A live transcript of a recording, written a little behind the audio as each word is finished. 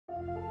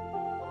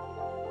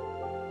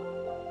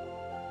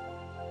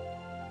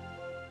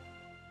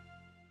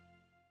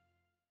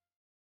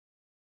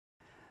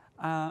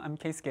I'm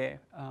Keisuke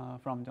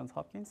from Johns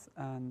Hopkins,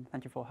 and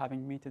thank you for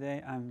having me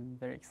today. I'm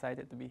very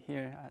excited to be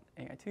here at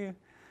AI2.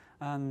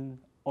 And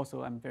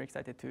also, I'm very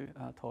excited to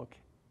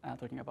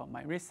talking about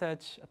my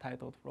research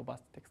titled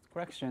Robust Text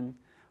Correction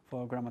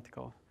for grammar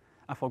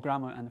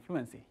and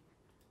fluency.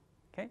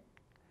 Okay,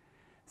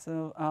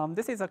 so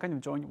this is a kind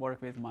of joint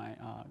work with my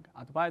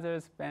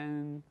advisors,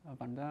 Ben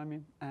Van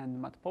Dermen and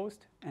Matt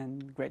Post,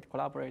 and great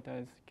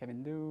collaborators,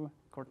 Kevin Du,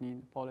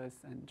 Courtney Paulus,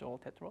 and Joel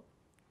Tetro.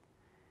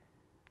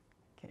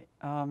 Okay,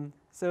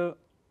 so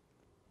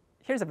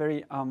here's a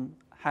very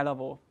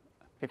high-level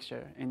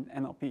picture in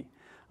NLP.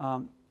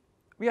 In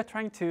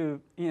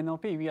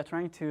NLP, we are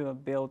trying to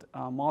build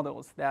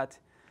models that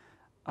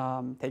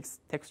takes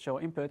textual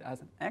input as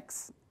an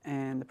X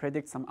and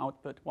predict some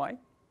output Y.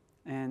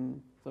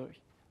 And so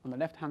on the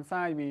left-hand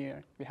side, we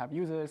have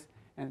users,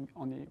 and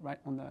on the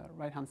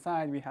right-hand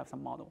side, we have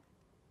some model.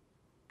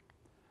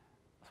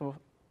 So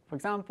for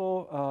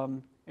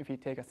example, if we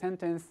take a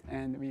sentence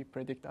and we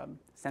predict a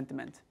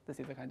sentiment, this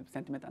is a kind of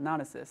sentiment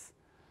analysis.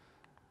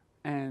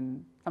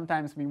 And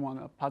sometimes we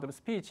want a part of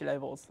speech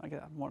labels, like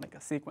more like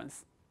a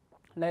sequence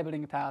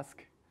labeling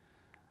task.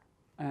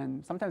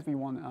 And sometimes we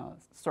want a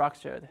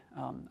structured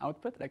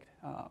output, like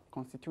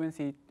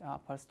constituency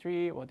parse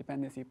tree or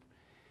dependency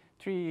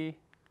tree.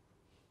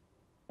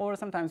 Or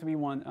sometimes we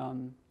want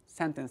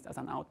sentence as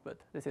an output.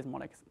 This is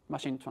more like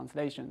machine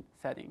translation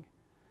setting.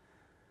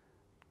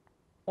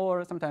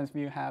 Or sometimes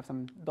we have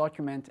some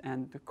document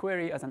and the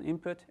query as an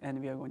input, and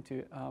we are going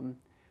to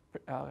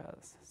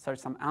search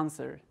some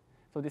answer.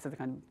 So this is the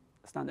kind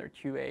of standard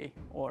QA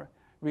or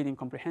reading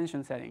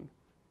comprehension setting.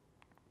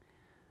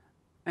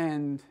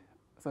 And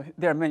so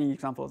there are many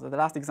examples. The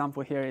last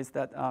example here is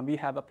that we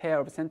have a pair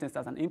of sentences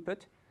as an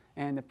input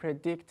and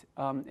predict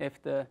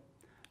if the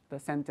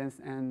sentence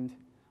and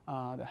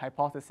the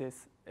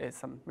hypothesis is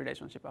some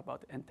relationship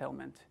about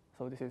entailment.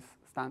 So this is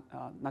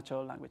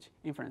natural language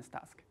inference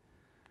task.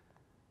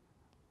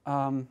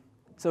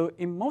 So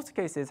in most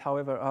cases,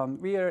 however,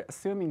 we are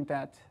assuming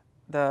that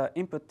the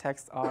input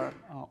texts are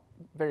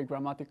very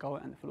grammatical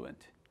and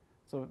fluent.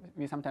 So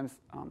we sometimes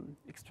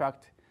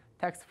extract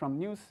text from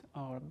news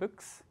or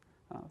books,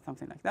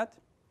 something like that,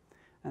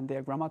 and they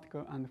are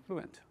grammatical and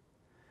fluent.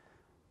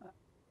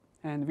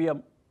 And we are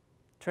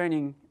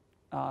training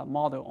a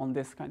model on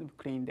this kind of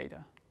clean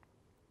data.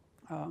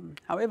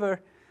 However,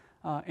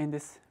 in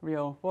this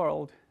real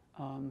world,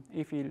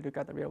 if you look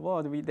at the real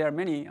world, there are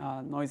many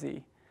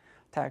noisy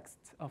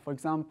texts. For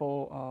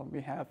example,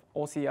 we have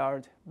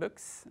OCR'd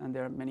books, and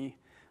there are many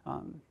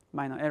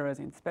minor errors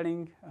in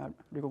spelling,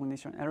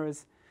 recognition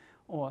errors,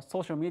 or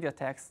social media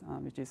text,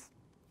 which is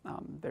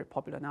very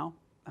popular now.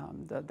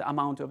 The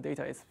amount of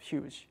data is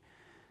huge.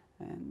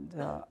 And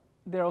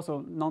there are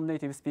also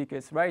non-native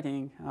speakers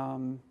writing.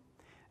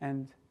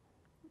 And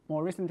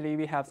more recently,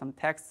 we have some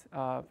text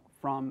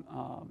from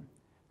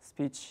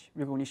speech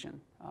recognition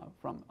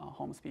from a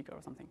home speaker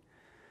or something.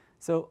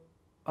 So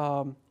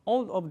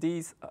all of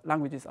these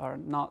languages are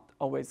not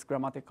always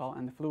grammatical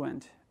and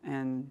fluent,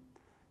 and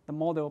the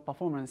model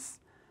performance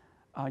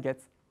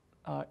gets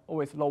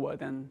always lower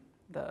than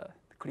the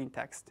clean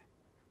text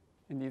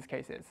in these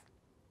cases.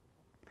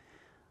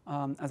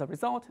 As a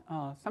result,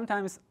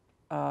 sometimes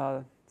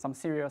some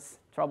serious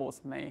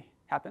troubles may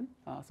happen.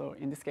 So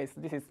in this case,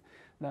 this is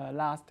the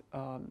last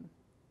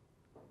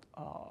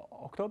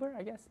October,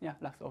 I guess. Yeah,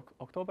 last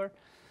October,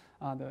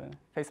 the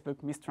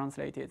Facebook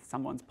mistranslated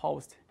someone's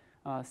post.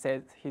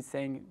 Said he's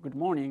saying good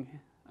morning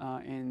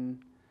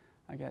in,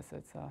 I guess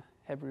it's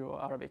Hebrew or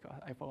Arabic,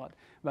 I forgot.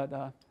 But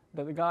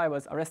the guy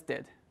was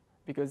arrested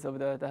because of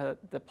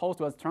the post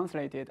was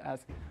translated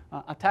as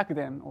attack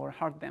them or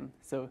hurt them.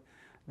 So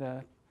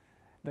that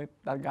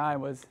guy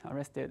was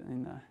arrested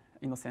in an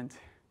innocent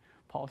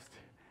post.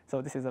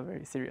 So this is a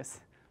very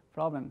serious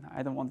problem.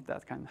 I don't want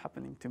that kind of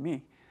happening to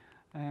me.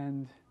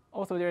 And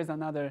also there is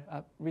another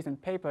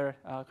recent paper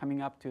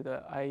coming up to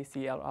the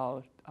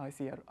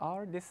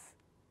ICRR this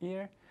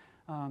year,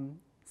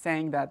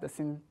 saying that the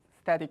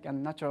synthetic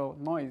and natural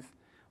noise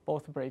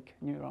both break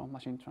neural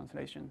machine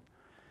translation.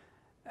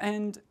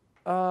 And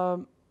I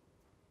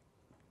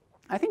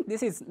think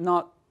this is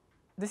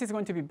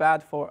going to be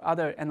bad for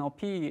other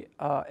NLP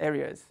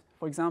areas.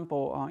 For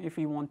example, if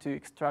we want to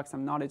extract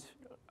some knowledge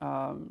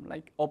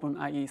like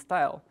OpenIE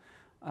style,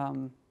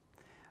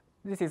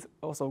 this is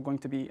also going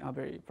to be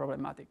very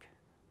problematic.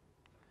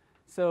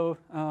 So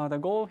the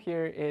goal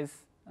here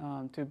is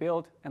to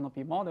build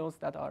NLP models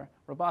that are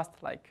robust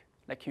like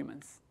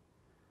humans.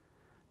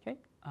 Okay,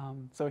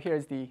 so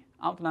here's the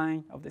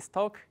outline of this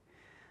talk.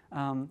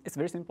 It's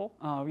very simple.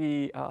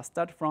 We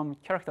start from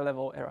character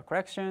level error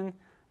correction,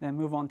 then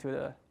move on to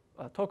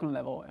the token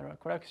level error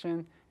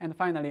correction, and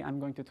finally I'm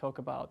going to talk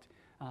about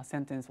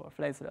sentence or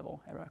phrase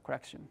level error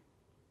correction.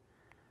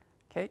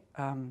 Okay,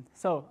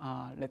 so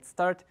let's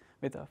start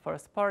with the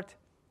first part.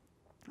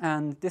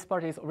 And this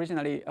part is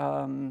originally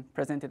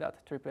presented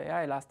at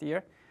AAAI last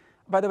year.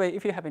 By the way,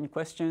 if you have any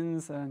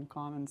questions and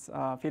comments,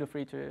 feel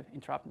free to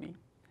interrupt me.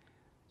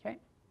 Okay.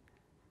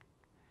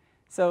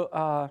 So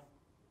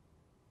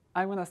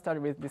I want to start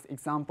with this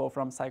example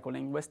from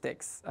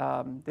Psycholinguistics.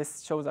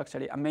 This shows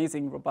actually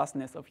amazing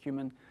robustness of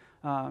human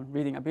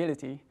reading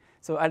ability.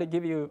 So I'll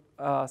give you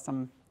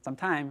some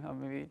time,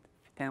 maybe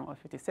 10 or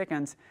 50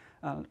 seconds.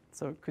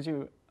 So could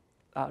you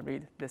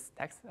read this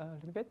text a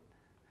little bit?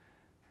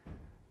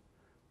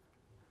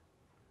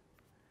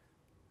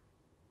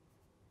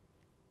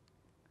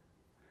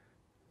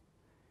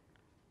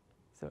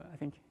 So I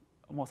think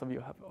most of you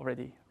have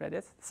already read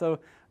it. So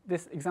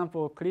this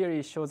example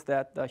clearly shows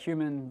that the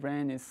human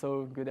brain is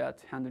so good at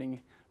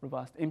handling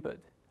robust input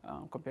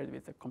compared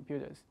with the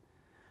computers.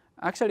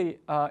 Actually,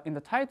 in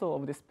the title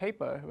of this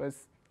paper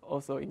was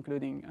also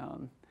including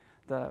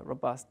the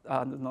robust,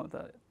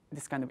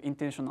 this kind of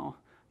intentional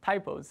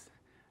typos.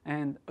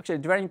 And actually,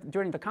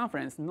 during the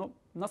conference, not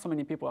so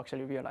many people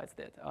actually realized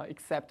it,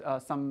 except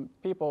some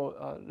people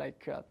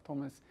like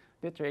Thomas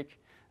Dietrich.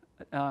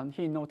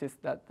 He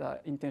noticed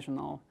that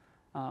intentional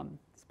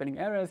spelling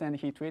errors, and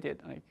he tweeted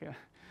like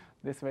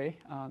this way,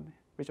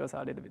 which was a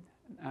little bit,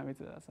 which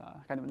was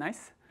kind of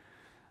nice.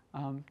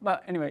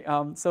 But anyway,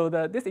 so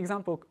this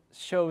example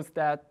shows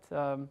that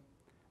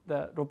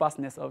the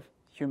robustness of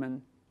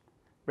human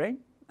brain,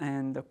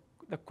 and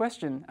the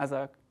question as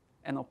a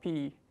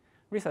NLP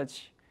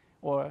research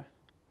or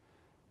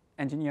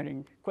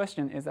engineering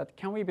question is that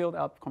can we build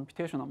up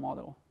computational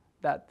model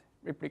that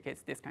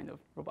replicates this kind of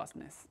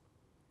robustness?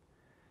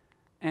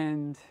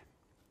 And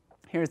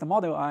here's the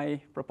model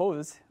I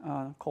propose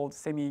called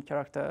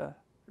semi-character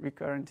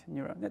recurrent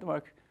neural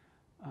network.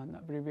 The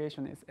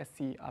abbreviation is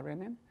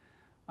SCRNN.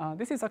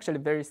 This is actually a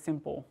very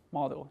simple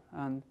model,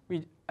 and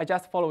I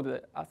just followed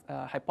the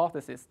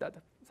hypothesis that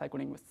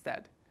psycholinguists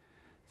said.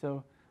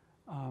 So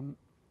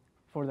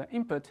for the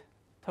input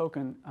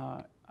token,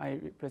 I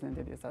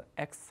represented it as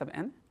X sub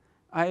n.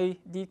 I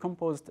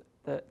decomposed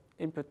the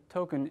input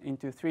token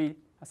into three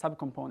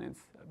subcomponents,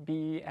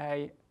 B,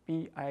 I,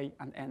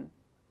 and N,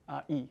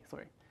 E,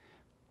 sorry.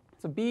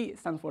 So B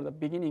stands for the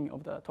beginning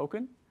of the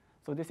token.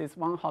 So this is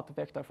one hot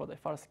vector for the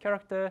first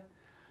character.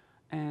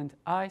 And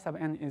I sub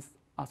n is,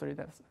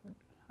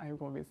 I will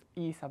go with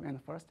E sub n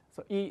first.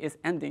 So E is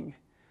ending,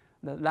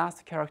 the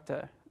last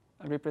character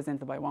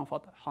represented by one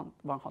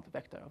hot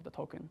vector of the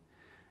token.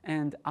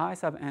 And I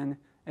sub n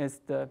is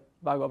the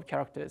bag of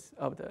characters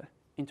of the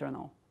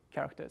internal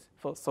characters.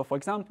 So for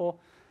example,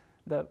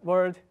 the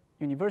word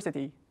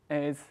university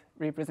is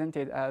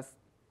represented as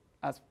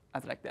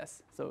like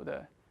this. So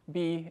the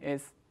B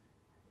is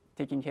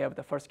taking care of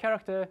the first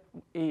character,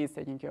 E is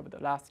taking care of the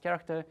last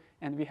character,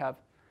 and we have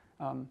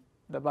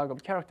the bag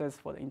of characters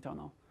for the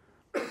internal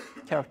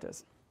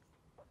characters.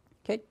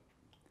 Okay.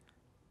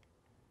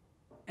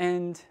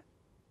 And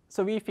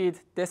so we feed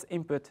this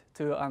input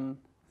to an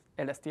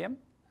LSTM,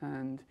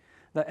 and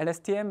the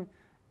LSTM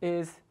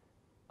is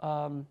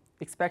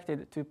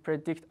expected to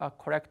predict a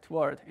correct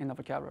word in the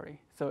vocabulary.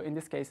 So in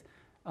this case,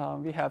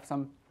 we have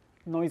some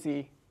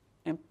noisy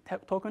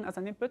token as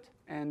an input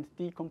and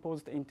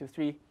decomposed into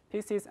three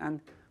pieces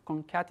and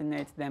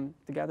concatenate them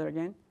together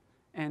again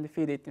and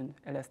feed it in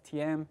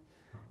LSTM.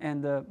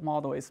 And the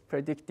model is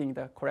predicting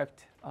the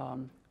correct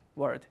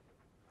word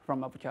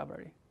from a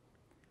vocabulary.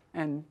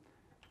 And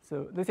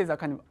so this is a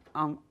kind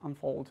of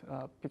unfold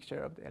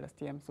picture of the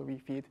LSTM. So we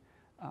feed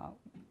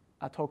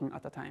a token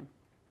at a time.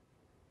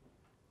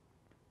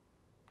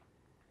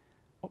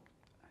 Oh,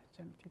 I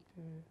jumped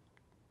into.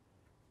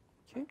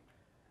 Okay.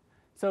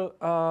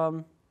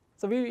 So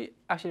so we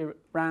actually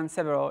ran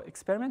several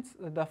experiments.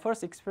 The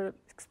first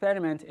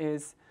experiment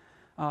is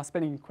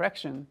spelling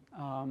correction,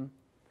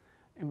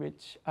 in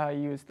which I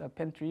used a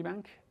pen tree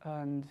bank,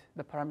 and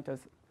the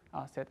parameters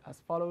are set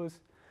as follows.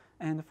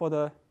 And for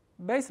the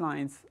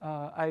baselines,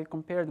 I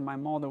compared my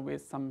model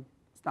with some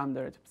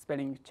standard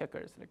spelling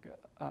checkers, like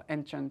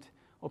Enchant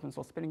open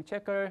source spelling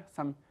checker,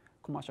 some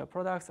commercial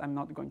products. I'm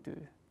not going to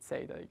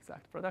say the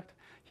exact product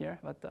here,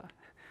 but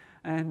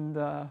and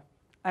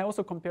I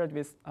also compared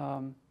with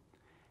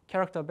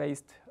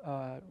character-based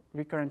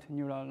recurrent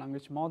neural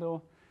language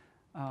model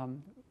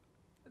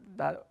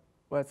that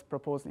was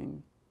proposed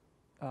in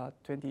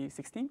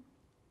 2016,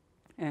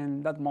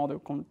 and that model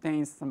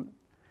contains some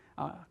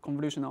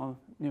convolutional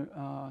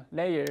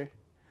layer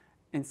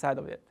inside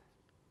of it.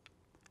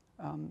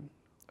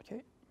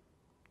 Okay.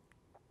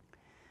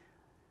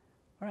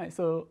 All right.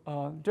 So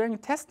during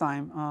test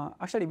time,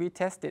 actually we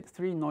tested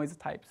three noise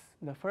types.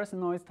 The first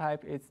noise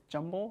type is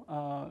jumble,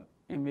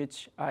 in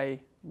which I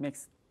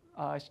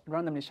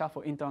randomly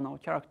shuffle internal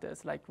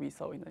characters, like we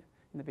saw in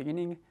the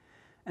beginning,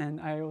 and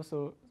I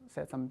also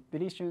set some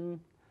deletion,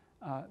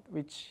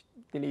 which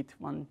delete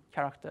one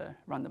character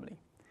randomly.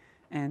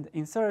 And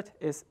insert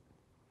is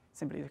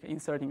simply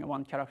inserting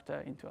one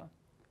character into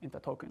a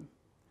token.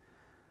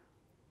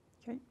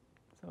 Okay,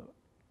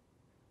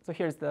 so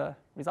here's the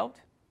result.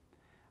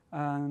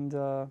 And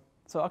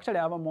so actually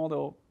our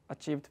model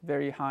achieved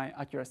very high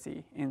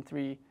accuracy in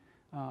three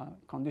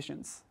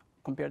conditions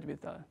compared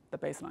with the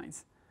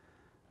baselines.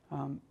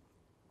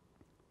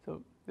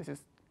 So this is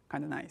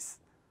kind of nice.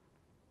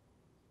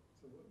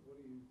 So what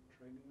are you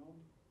training on?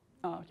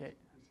 Oh, okay.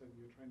 You said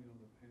you're training on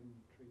the pen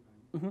tree bank.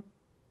 Mm-hmm.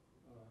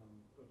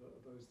 But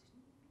suppose,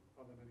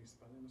 are there many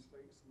spelling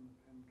mistakes in the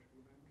pen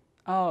tree bank?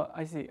 Oh,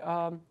 I see.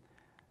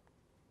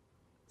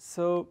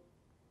 So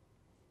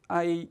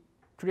I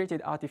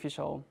created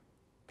artificial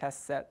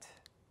test set.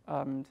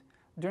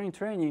 During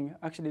training,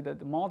 actually,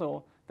 the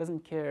model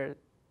doesn't care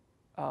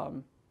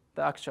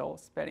the actual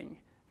spelling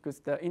because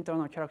the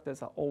internal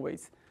characters are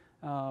always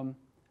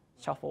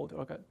shuffled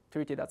or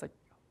treated as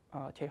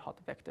k-hot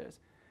vectors.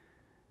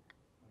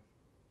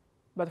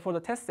 But for the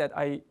test set,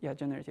 I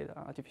generated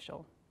an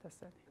artificial test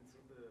set. And so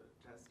the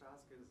test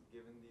task is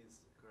given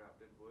these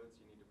corrupted words,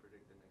 you need to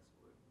predict the next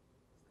word.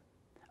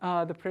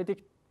 Is that To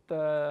predict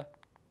the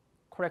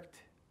correct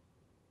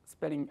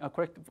spelling,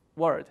 correct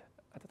word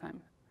at the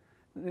time.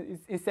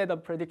 Instead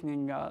of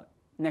predicting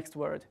next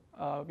word,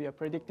 we are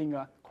predicting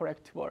a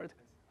correct word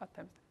at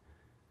times.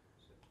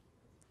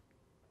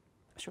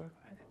 Sure, go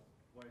ahead.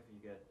 What if you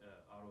get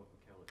out of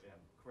vocabulary,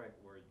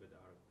 correct word but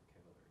out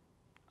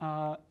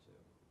of vocabulary?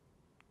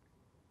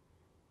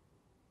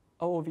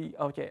 OOV,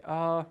 okay.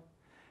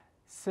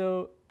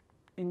 So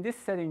in this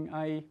setting,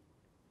 I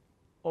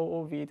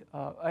OOV'd,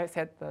 I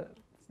set the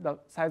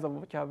size of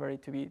vocabulary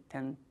to be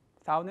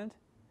 10,000.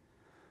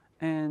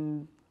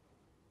 And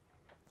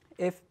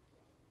if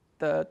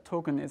the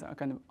token is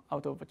kind of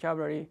out of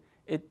vocabulary,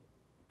 it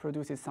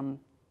produces some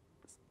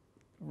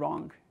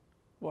wrong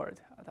word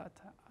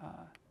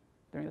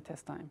during the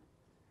test time.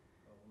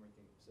 One more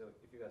thing. So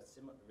if you got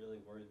really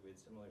words with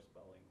similar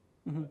spelling,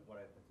 what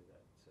happens to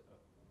that?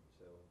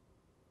 So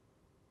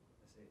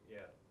let's say,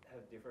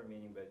 have different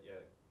meaning, but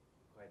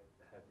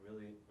have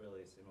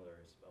really similar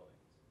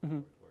spellings to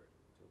different words.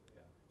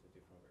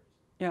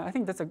 Yeah, I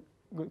think that's a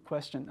good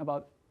question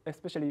about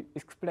especially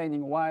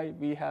explaining why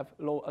we have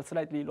a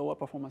slightly lower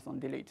performance on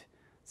delete.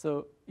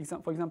 So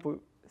for example,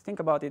 think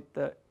about it,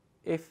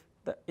 if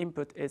the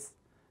input is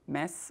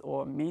mess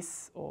or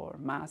miss or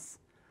mass,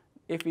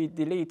 if we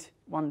delete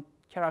one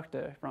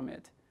character from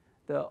it,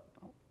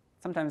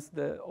 sometimes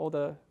all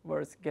the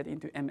words get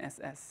into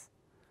MSS.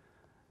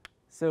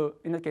 So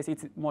in that case,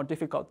 it's more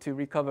difficult to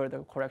recover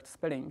the correct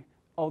spelling,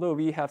 although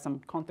we have some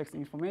context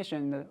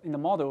information in the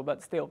model,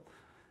 but still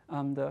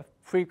the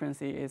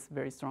frequency is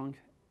very strong.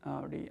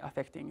 Really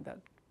affecting that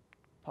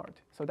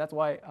part. So that's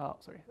why,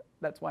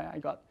 that's why I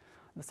got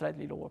the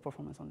slightly lower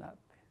performance on that.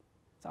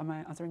 So am I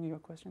answering your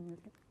question?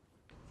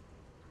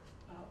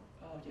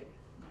 Okay.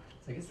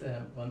 So I guess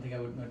one thing I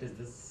would notice,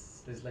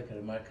 this is like a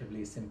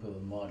remarkably simple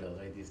model,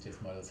 right? These days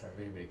models are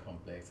very, very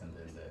complex, and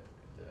then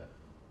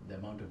the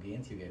amount of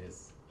gains you get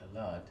is a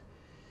lot.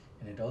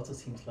 And it also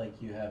seems like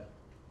you have,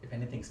 if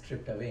anything,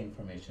 stripped away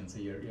information. So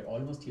you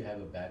have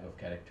a bag of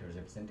characters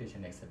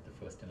representation except the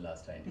first and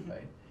last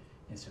identified.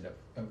 Instead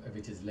of,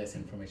 which is less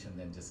information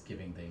than just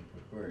giving the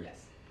input word.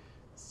 Yes.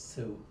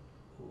 So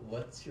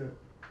what's your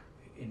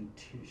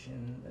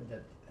intuition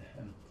that,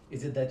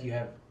 is it that you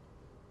have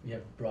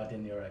brought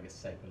in your, I guess,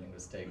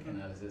 psycholinguistic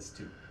analysis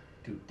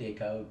to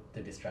take out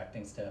the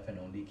distracting stuff and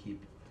only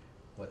keep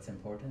what's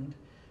important?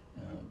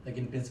 Like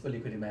in principle, you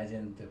could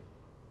imagine that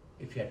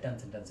if you had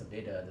tons and tons of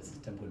data, the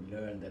system would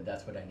learn that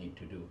that's what I need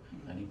to do.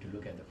 I need to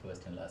look at the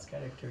first and last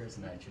characters,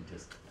 and I should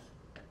just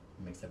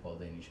mix up all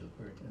the initial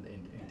words and the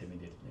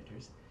intermediate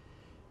letters.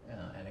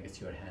 And I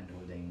guess you're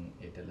hand-holding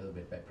it a little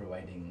bit by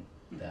providing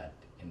that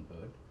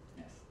input.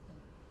 Yes.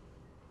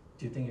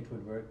 Do you think it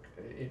would work,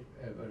 if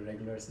a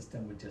regular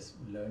system would just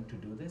learn to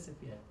do this if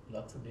you have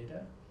lots of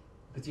data?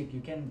 Because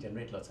you can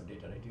generate lots of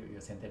data, right? You're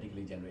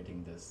synthetically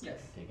generating this. Yes.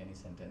 Take any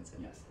sentence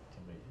and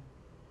generate it.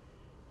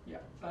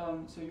 Yeah.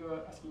 So you're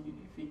asking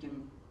if we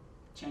can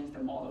change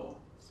the model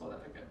so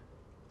that I can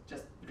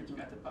just looking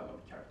at the bug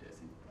of characters.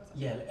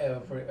 Yeah,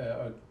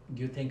 or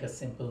do you think a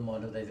simple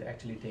model that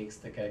actually takes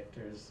the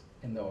characters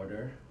in the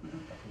order of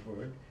a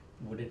word,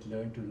 would it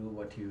learn to do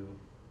what you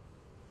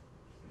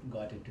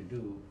got it to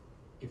do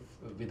if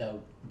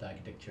without the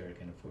architecture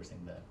kind of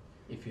forcing that,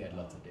 if you had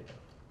lots of data?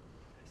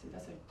 I see,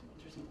 that's an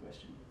interesting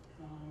question.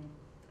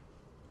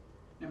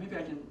 Now maybe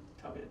I can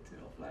talk it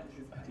offline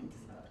because I think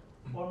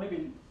it's, or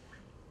maybe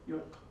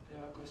your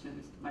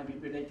question might be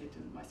related to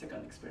my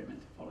second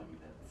experiment following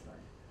that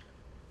slide.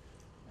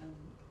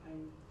 I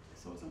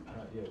saw some.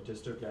 Yeah,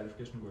 just a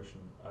clarification question.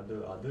 Are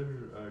the other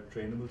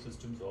trainable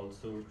systems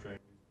also trained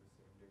using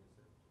the same data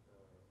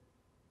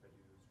set that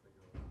you used for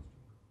your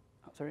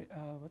system? Sorry,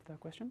 what's the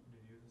question?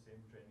 Did you use the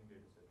same training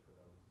data set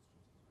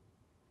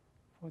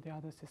for the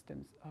other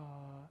systems as well?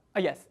 For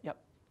the other systems, yes, yep,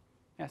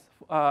 yes.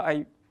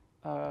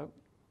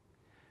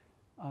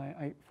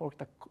 I forked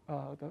the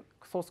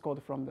source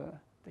code from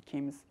the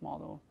Kim's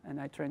model, and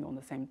I trained on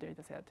the same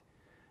data set.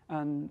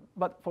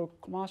 But for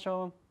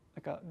commercial,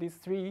 like these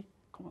three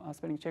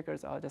spelling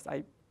checkers are just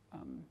I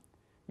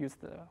use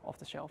the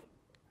off-the-shelf.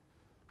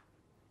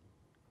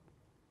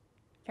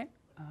 Okay.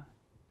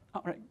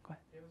 All right. Go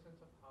ahead. Do you have a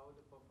sense of how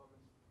the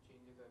performance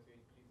changes as you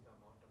increase the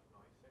amount of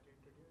noise that you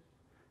introduce?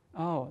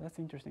 Oh, that's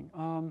interesting.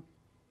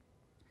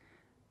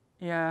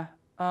 Yeah.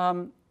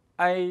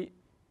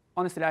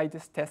 Honestly, I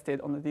just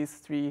tested on these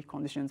three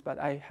conditions, but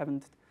I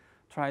haven't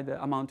tried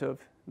the amount of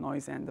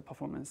noise and the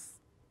performance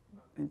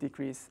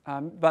decrease.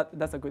 But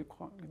that's a good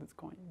point. Yeah. In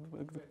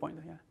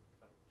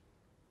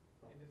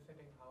this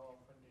setting, how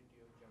often did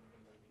you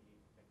generally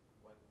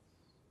like once?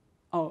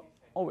 Oh,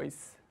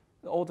 always,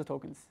 all the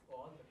tokens.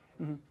 All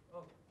the time.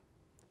 Okay.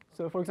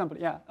 So for example,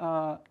 yeah,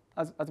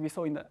 as we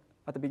saw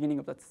at the beginning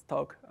of that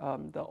talk,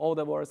 all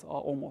the words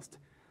are almost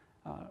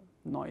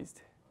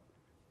noised.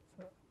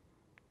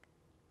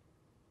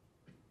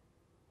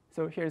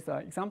 So here's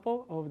an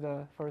example of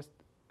the first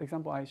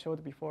example I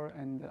showed before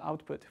and the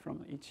output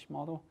from each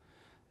model.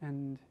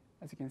 And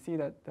as you can see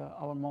that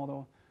our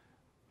model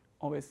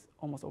almost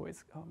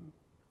always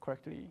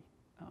correctly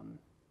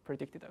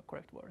predicted a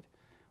correct word,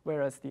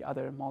 whereas the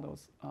other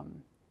models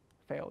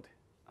failed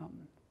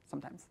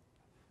sometimes.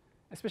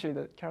 Especially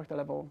the character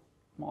level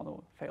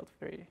model failed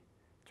very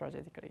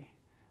tragically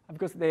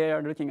because they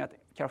are looking at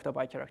character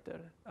by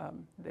character.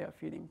 They are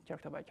feeding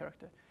character by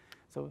character.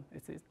 So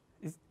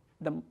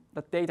the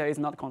data is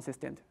not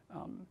consistent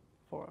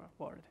for a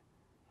word.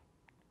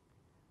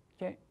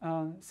 Okay,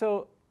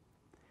 so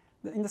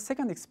in the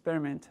second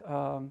experiment,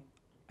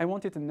 I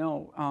wanted to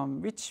know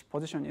which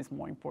position is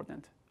more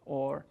important,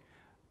 or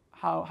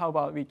how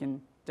about we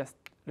can just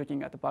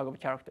looking at the bag of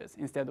characters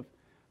instead of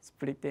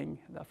splitting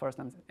the first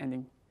and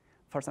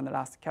the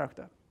last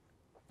character.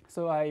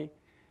 So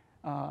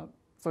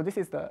so this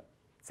is the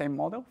same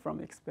model from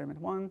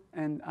experiment 1,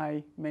 and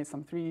I made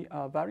some 3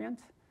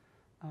 variants.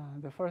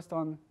 The first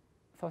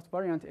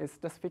variant is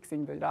just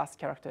fixing the last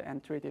character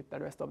and treated the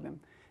rest of them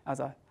as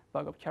a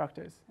bag of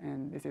characters,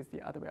 and this is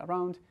the other way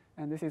around,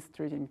 and this is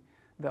treating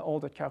the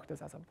older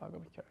characters as a bag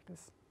of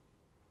characters.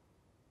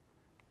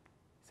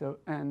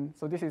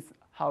 So this is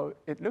how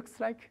it looks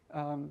like.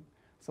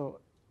 So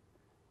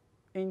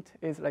int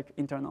is like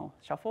internal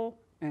shuffle,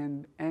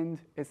 and end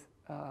is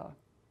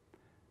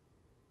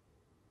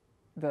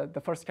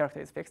the first character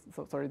is fixed.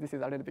 So sorry, this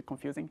is a little bit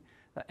confusing.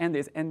 The end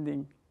is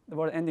ending. The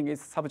word ending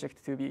is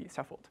subject to be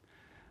shuffled.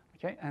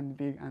 Okay, and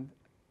big and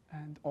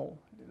all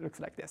looks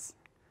like this.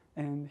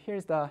 And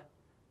here's the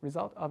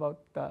result about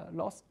the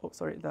loss. Oh,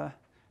 sorry, the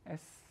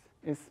S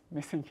is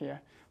missing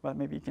here, but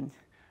maybe you can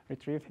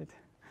retrieve it.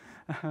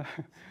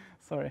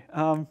 Sorry.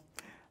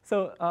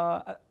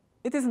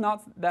 It is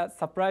not that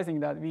surprising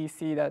that we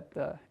see that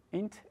the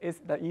int is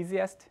the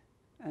easiest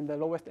and the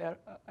lowest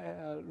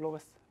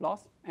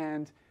loss,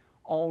 and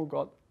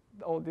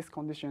all this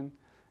condition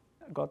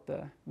got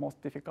the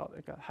most difficult,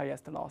 like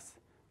highest loss.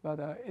 But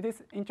it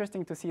is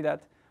interesting to see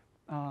that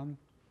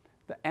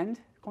the end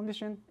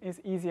condition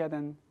is easier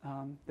than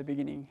the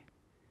beginning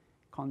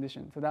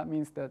condition. So that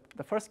means that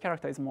the first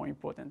character is more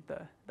important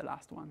than the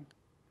last one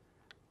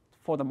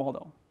for the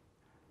model.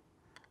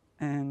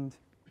 And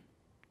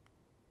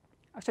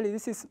actually,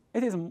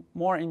 it is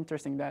more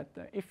interesting that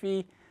if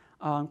we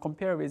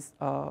compare with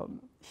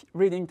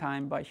reading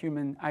time by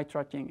human eye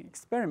tracking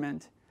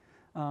experiment,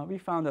 we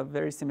found a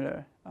very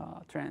similar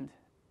trend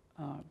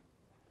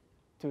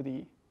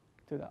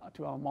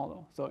to our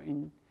model. So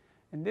in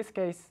this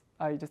case,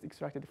 I just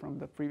extracted from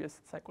the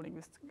previous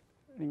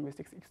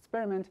psycholinguistics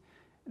experiment.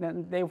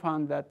 Then they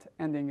found that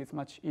ending is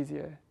much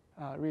easier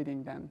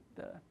reading than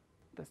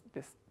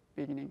this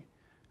beginning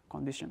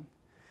condition.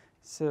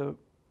 So,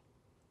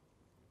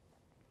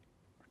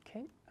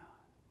 okay.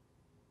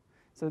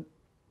 So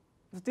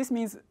this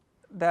means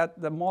that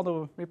the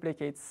model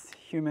replicates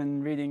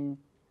human reading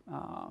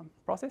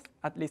process,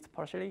 at least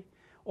partially.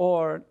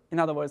 Or in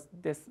other words,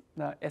 the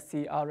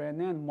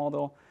SCRNN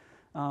model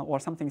or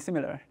something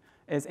similar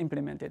is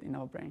implemented in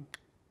our brain.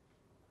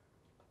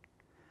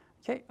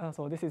 Okay,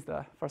 so this is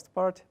the first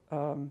part.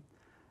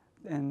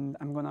 And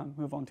I'm going to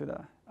move on to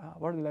the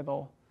word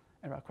level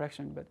error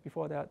correction. But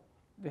before that,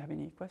 do you have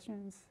any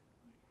questions?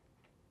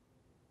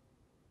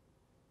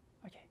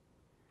 Okay.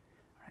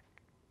 All right.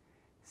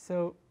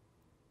 So,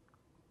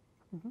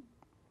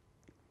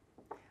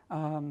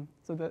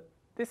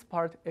 this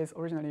part is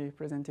originally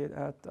presented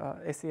at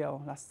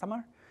ACL last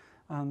summer.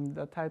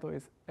 The title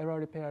is Error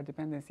Repair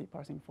Dependency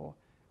Parsing for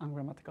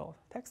Ungrammatical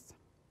Texts.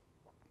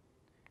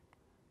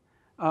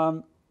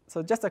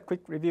 So just a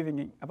quick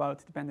reviewing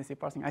about dependency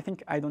parsing. I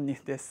think I don't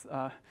need this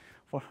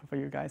for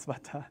you guys,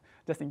 but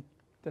just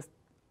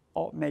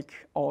make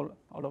all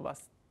of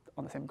us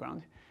on the same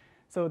ground.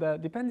 So the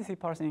dependency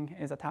parsing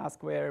is a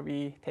task where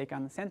we take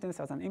a sentence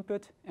as an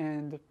input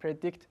and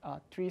predict a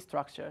tree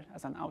structure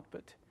as an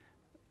output.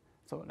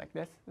 So like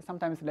this.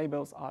 Sometimes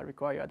labels are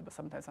required, but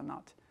sometimes are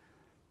not.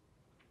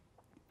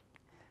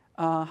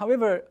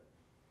 However,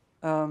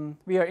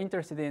 we are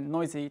interested in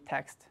noisy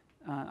text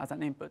as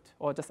an input,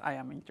 or just I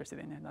am interested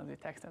in noisy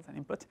text as an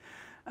input.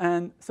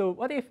 And so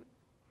what if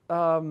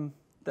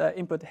the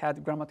input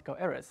had grammatical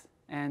errors,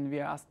 and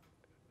we are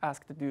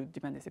asked to do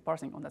dependency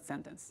parsing on that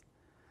sentence?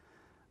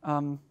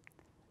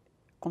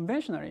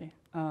 Conventionally,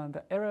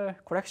 the error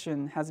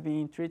correction has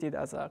been treated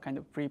as a kind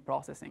of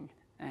pre-processing,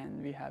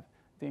 and we have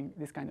doing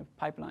this kind of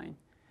pipeline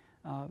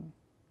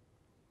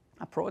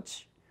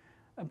approach.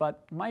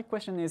 But my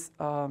question is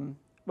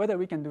whether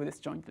we can do this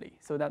jointly.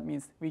 So that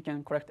means we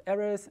can correct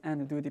errors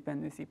and do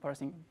dependency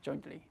parsing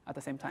jointly at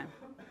the same time.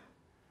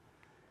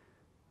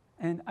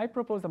 And I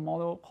proposed a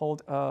model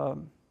called,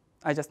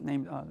 I just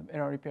named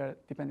error repair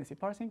dependency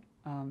parsing.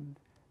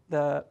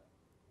 There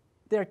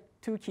are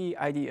two key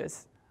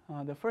ideas.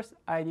 The first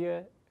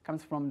idea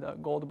comes from the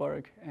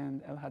Goldberg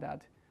and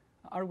El-Haddad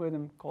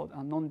algorithm called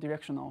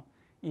non-directional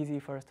easy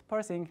first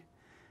parsing.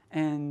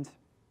 And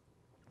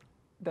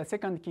the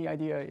second key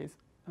idea is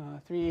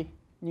 3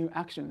 new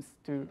actions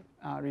to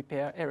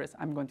repair errors.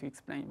 I'm going to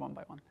explain one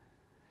by one.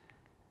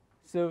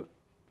 So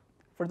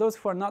for those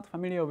who are not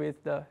familiar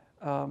with the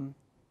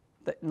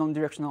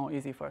non-directional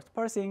easy first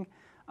parsing,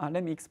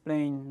 let me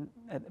explain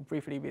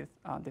briefly with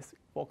this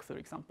walkthrough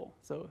example.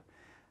 So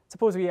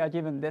suppose we are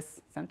given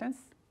this sentence.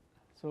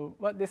 So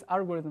what this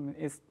algorithm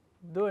is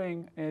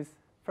doing is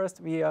first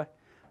we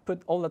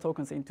put all the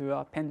tokens into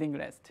a pending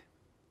list.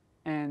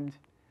 And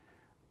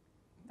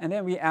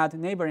then we add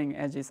neighboring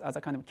edges as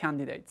a kind of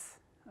candidates.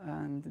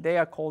 And they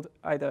are called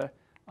either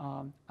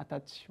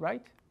attach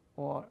right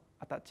or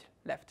attach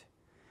left.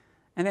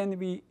 And then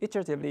we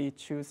iteratively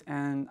choose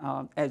an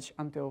edge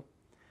until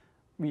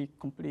we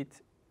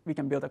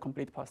can build a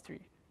complete parse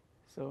tree.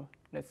 So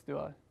let's do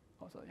a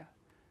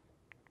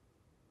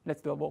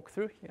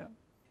walkthrough here.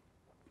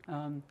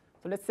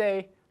 So let's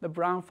say the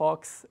brown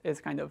fox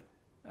is kind of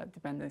a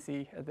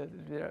dependency.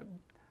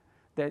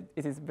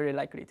 It is very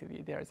likely to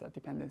be there is a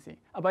dependency.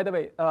 By the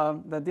way,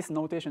 this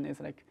notation is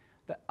like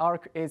the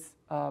arc is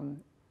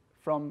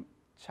from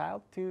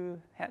child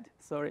to head.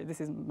 Sorry, this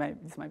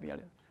might be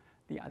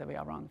the other way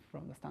around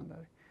from the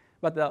standard.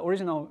 But the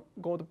original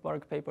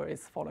Goldberg paper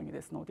is following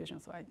this notation,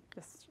 so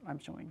I'm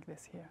showing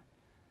this here.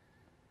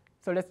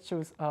 So let's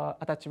choose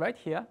attach right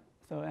here.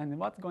 So and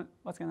what's going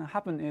to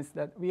happen is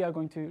that we are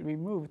going to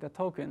remove the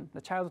token,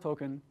 the child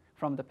token,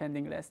 from the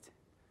pending list.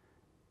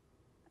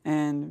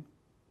 And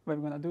what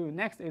we're going to do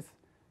next is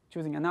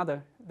choosing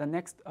the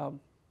next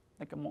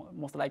like a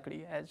most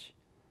likely edge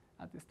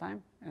at this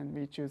time, and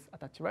we choose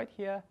attach right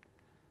here,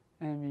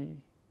 and we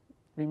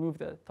remove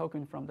the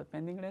token from the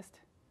pending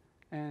list,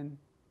 and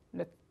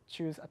let's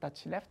choose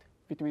attach left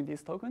between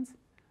these tokens,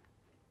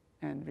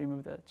 and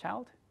remove the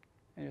child,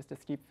 and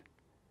just keep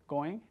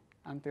going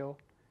until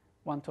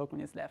one token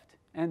is left.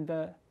 And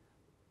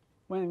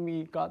when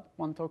we got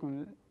one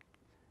token,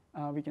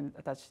 we can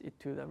attach it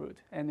to the root,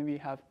 and we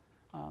have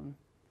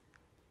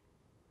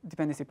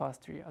dependency parse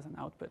tree as an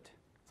output.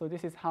 So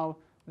this is how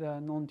the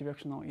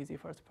non-directional easy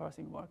first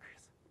parsing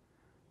works.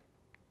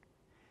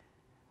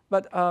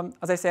 But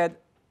as I said,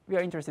 we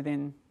are interested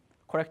in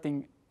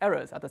correcting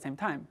errors at the same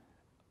time.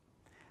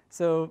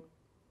 So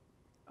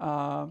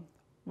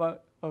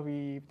what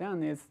we've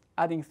done is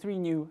adding 3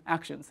 new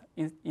actions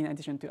in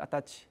addition to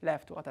attach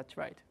left or attach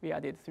right. We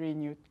added 3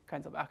 new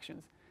kinds of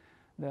actions: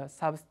 the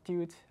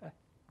substitute,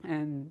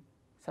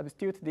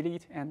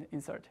 delete, and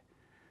insert.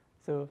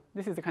 So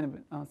this is a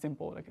kind of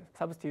simple, like a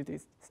substitute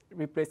is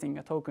replacing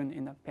a token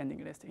in a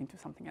pending list into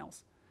something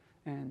else.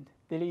 And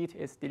delete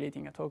is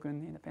deleting a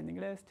token in a pending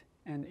list.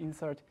 And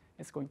insert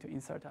is going to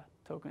insert a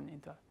token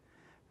into a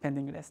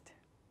pending list.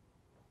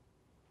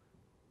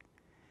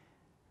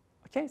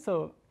 OK,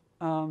 so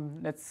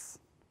let's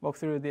walk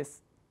through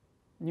these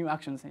new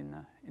actions in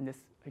this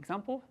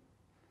example.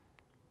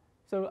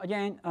 So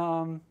again,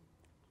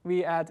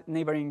 we add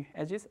neighboring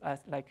edges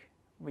like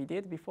we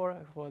did before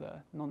for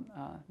the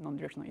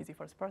non-directional easy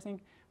first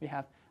parsing. We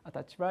have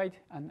attach right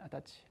and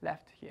attach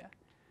left here.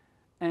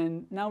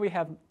 And now we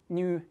have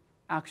new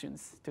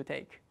actions to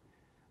take.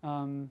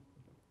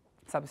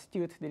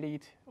 Substitute,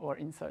 delete, or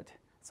insert.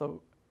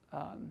 So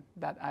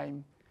that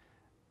I'm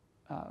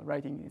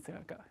writing is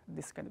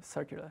this kind of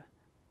circular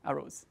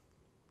arrows.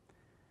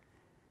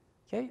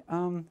 OK,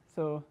 and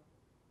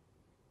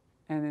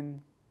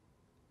then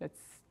let's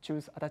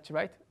choose attach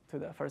right to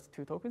the first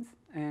 2 tokens.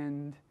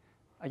 And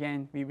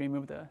again, we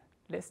remove the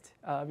list.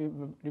 We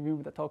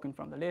remove the token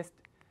from the list.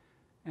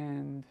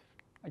 And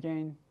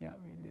again, yeah,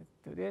 we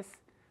do this.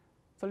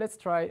 So let's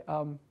try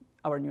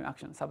our new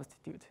action,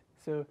 substitute.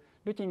 So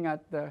looking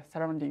at the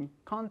surrounding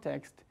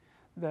context,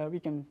 we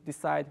can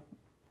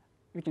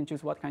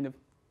choose what kind of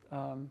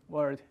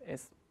word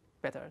is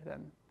better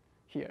than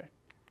here.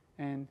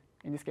 And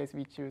in this case,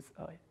 we choose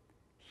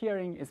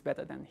hearing is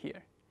better than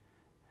here,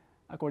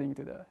 according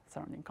to the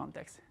surrounding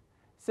context.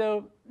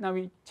 So now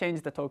we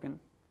change the token.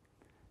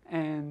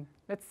 And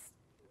let's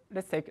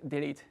take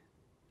delete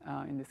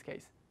in this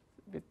case.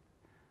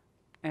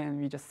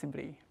 And we just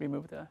simply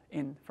remove the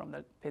in from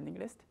the pending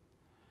list.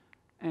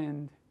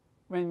 And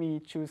when we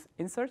choose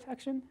insert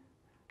action,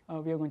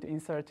 we are going to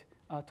insert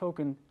a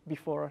token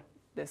before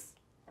this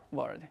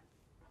word.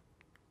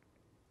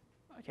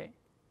 OK.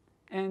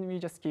 And we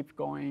just keep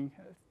going,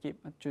 keep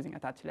choosing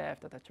attach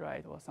left, attach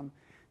right, or some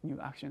new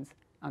actions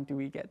until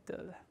we get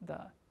the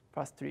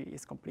parse tree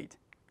is complete.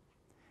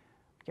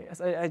 OK,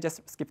 so I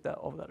just skipped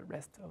over the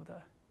rest of the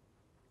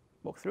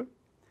walkthrough.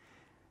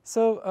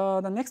 So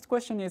the next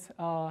question is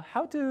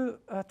how to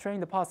train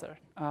the parser.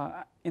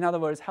 In other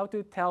words, how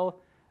to tell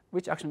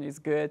which action is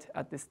good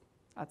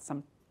at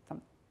some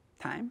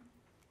time.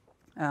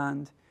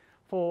 And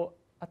for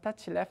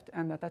attach left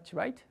and attach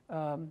right,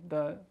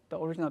 the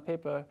original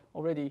paper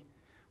already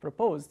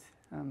proposed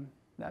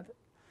that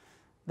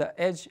the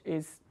edge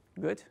is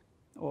good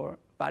or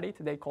valid.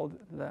 They called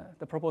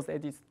the proposed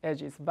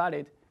edge is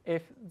valid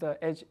if the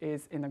edge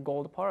is in a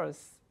gold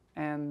parse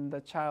and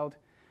the child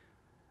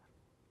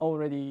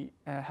already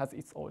has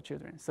its own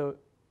children. So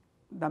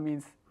that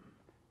means,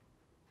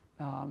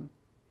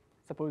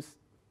 suppose,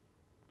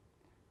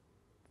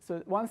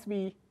 so once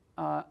we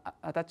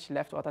attach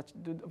left or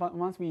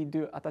once we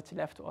do attach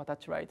left or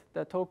attach right,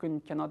 the token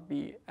cannot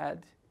be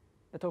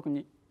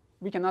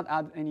we cannot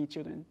add any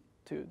children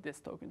to this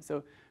token.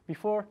 So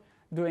before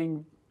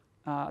doing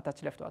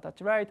attach left or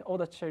attach right, all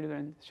the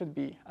children should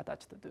be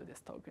attached to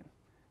this token.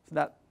 So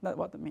that's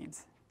what it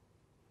means.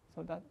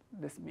 So that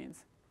this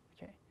means,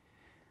 okay.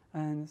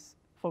 And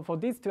for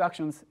these two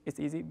actions, it's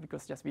easy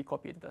because just we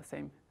copied the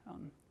same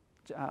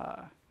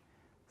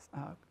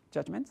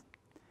judgment.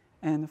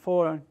 And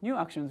for new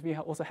actions, we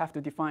also have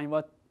to define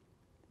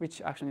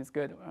which action is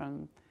good,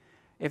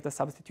 if the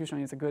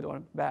substitution is good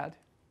or bad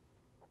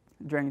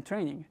during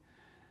training.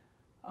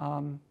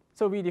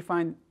 So we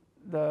define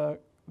the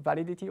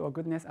validity or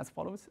goodness as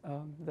follows: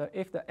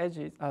 if the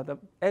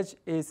edge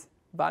is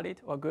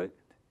valid or good,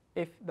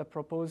 if the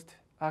proposed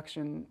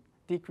action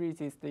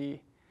decreases the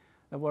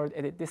word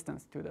edit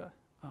distance to the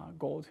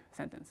gold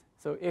sentence.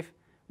 So if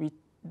we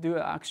do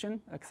an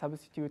action like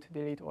substitute,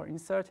 delete, or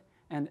insert,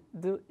 and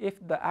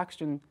if the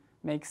action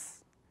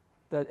makes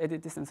the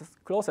edit distance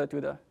closer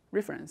to the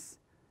reference,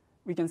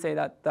 we can say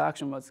that the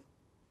action was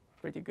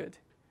pretty good.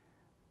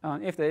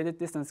 If the edit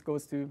distance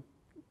goes to,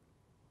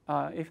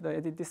 if the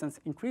edit distance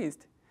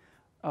increased,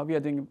 we are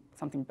doing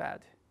something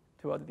bad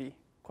toward the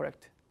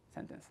correct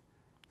sentence.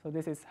 So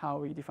this is how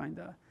we define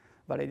the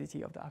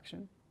validity of the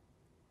action.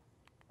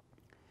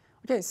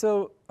 Okay,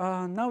 so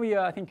now we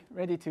are, I think,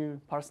 ready to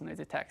personalize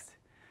the text.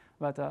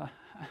 But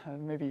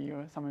maybe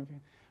some of you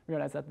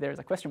realize that there's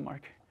a question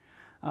mark.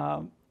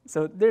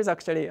 So there's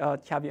actually a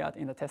caveat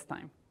in the test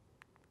time.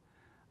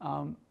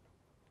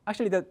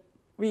 Actually,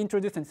 we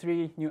introduced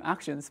 3 new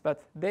actions,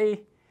 but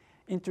they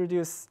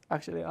introduce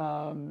actually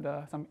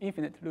some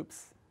infinite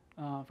loops.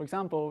 For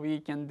example,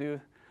 we can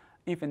do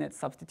infinite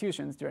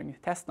substitutions during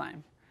test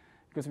time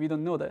because we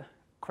don't know the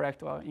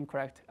correct or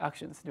incorrect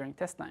actions during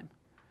test time.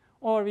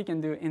 Or we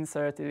can do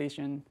insert,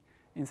 deletion,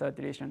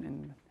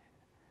 in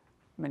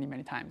many,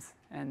 many times,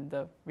 and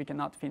we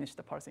cannot finish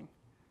the parsing.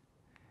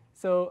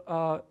 So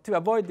to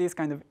avoid these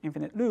kind of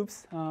infinite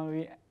loops,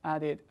 we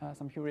added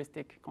some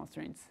heuristic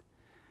constraints.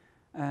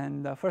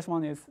 And the first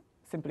one is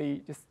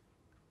simply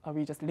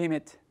we just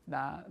limit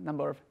the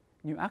number of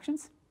new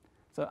actions.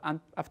 So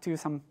up to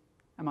some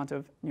amount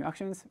of new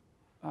actions.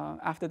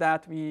 After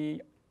that,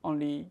 we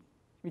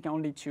can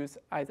only choose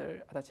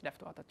either attach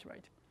left or attach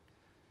right.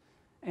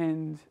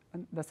 And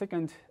the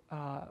second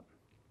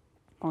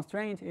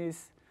constraint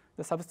is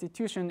the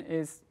substitution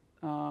is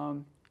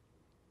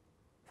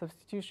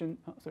substitution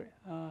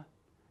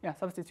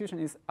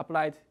is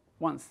applied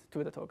once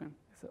to the token.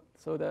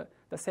 So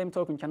the same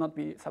token cannot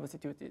be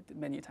substituted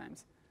many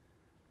times.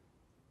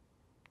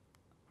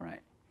 All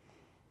right.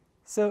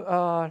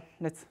 So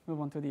let's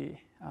move on to the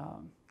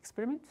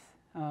experiment.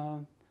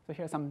 So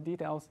here are some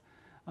details.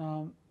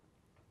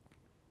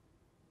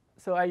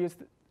 So I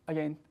used,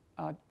 again,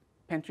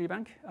 pen tree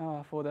bank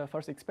for the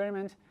first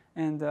experiment,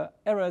 and the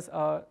errors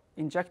are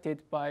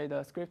injected by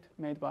the script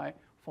made by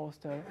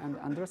Foster and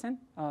Anderson.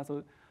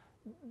 So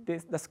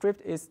the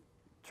script is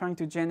trying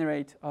to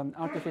generate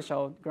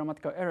artificial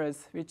grammatical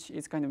errors, which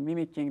is kind of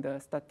mimicking the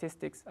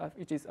statistics,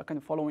 which is kind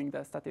of following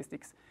the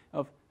statistics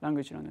of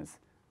language learners'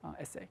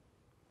 essay.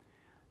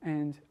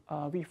 And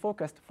we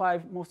focused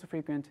 5 most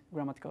frequent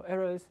grammatical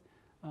errors.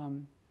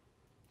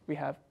 We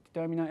have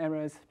determiner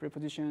errors,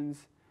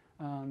 prepositions,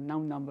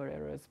 noun number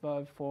errors,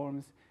 verb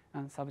forms,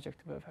 and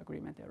subject-verb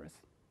agreement errors.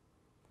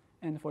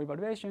 And for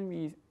evaluation,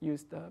 we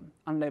used the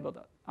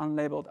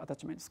unlabeled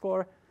attachment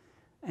score,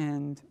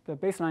 and the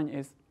baseline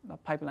is the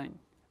pipeline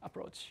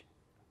approach.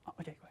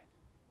 Okay, go ahead.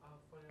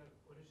 For your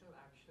original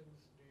actions,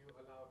 do you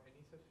allow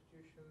any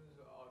substitutions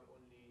or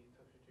only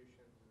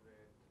substitutions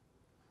with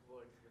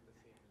words with the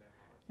same lemma?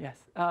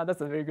 Yes,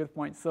 that's a very good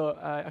point. So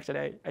actually,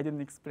 I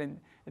didn't explain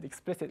it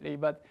explicitly,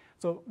 but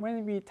so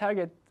when we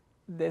target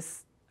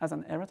this as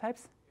an error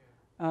types,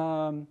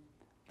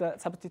 the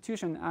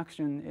substitution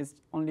action is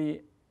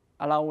only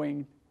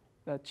allowing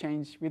the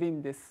change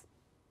within this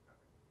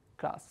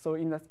class. So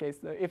in that case,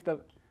 if the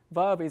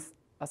verb is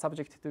a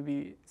subject to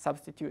be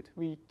substitute,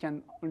 we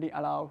can only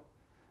allow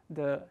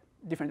the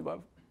different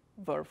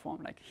verb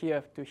form, like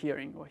here to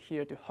hearing or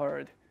here to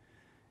heard,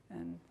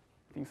 and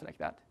things like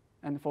that.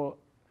 And for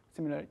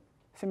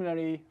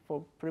similarly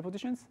for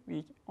prepositions,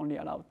 we only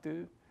allow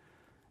to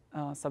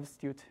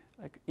substitute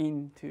like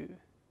in to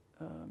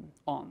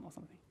on or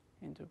something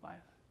into by.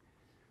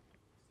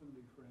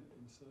 Similarly for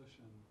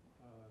insertion,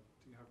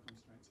 do you have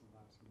constraints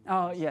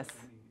on that? Yes.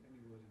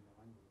 Any word in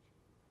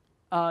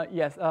the language?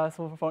 Yes,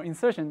 so for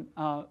insertion,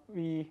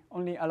 we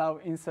only allow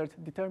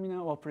insert determiner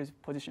or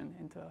preposition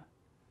into.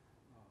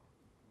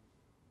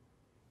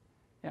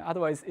 Yeah,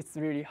 otherwise it's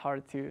really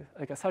hard to,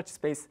 like a search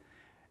space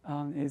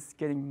is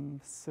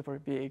getting super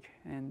big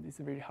and it's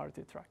very hard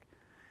to track.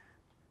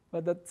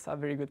 But that's a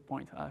very good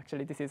point.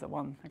 Actually, this is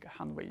one like a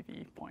hand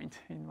wavy point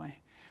in my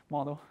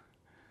model.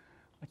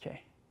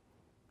 Okay.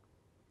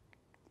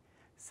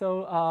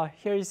 So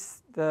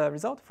here's the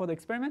result for the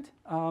experiment.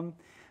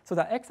 So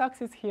the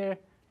x-axis here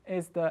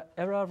is the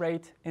error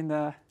rate in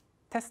the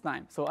test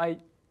time. So I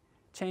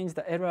changed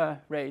the error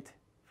rate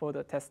for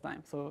the test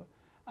time. So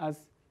as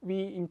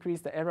we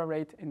increase the error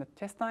rate in the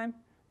test time,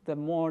 the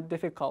more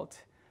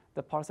difficult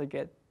the parser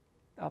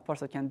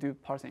can do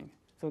parsing.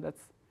 So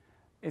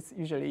it's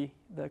usually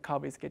the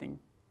curve is getting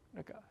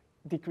like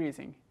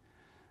decreasing.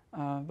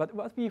 But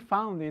what we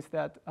found is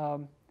that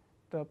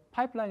the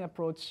pipeline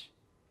approach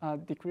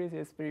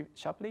decreases very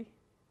sharply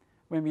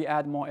when we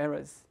add more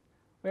errors,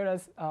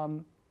 whereas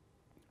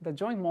the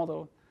joint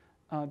model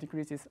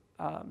decreases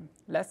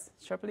less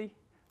sharply.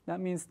 That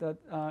means that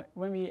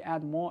when we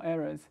add more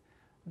errors,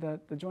 the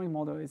joint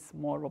model is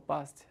more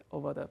robust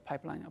over the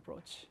pipeline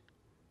approach.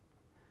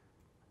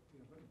 Do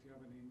you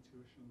have any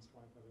intuitions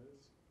why that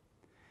is?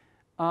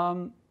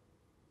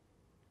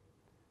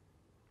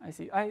 I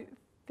see. I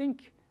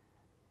think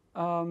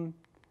so.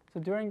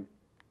 During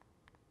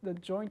the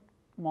joint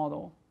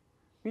model,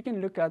 we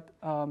can look at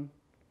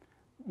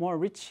more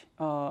rich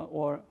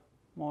or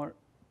more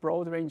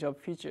broad range of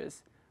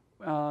features.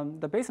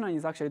 The baseline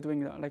is actually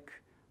doing like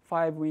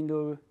 5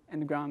 window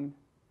n-gram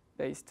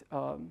based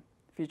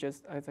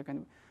features.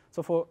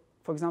 So for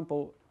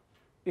example,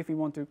 if we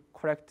want to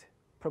correct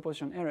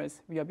proposition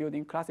errors, we are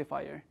building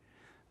classifier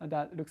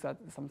that looks at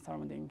some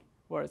surrounding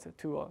words,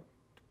 2 or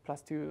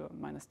 +2 or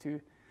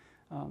 -2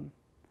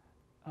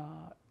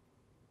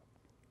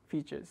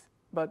 features.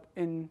 But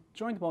in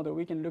joint model,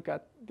 we can look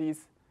at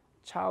these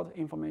child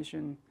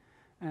information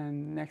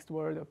and next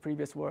word or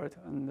previous word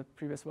and the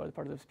previous word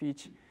part of the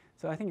speech.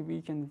 So I think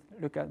we can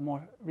look at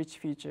more rich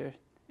feature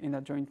in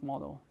the joint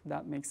model.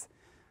 That makes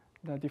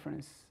the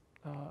difference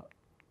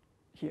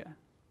here.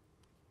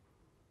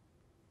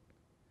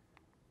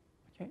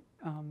 Okay.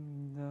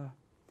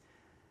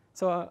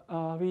 So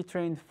we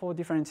trained 4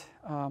 different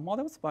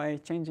models by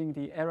changing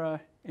the error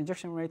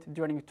injection rate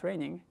during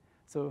training.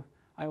 So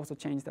I also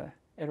changed the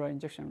error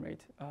injection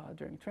rate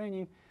during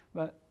training.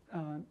 But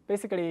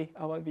basically,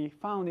 what we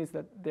found is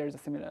that there's a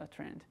similar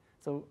trend.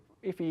 So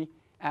if we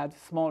add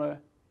small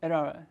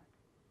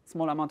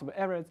amount of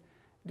errors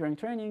during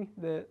training,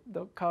 the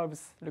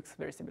curves looks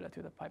very similar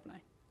to the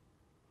pipeline.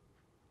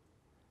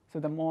 So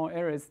the more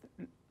errors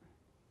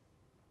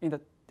in the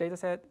data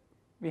set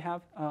we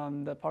have,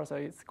 the parser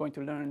is going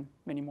to learn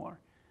many more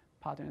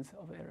patterns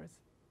of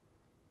errors.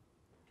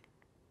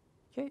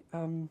 Okay.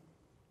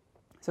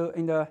 So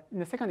in the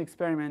second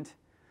experiment,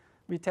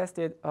 we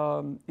tested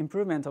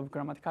improvement of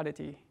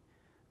grammaticality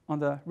on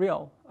the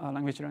real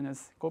language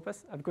learners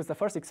corpus, because the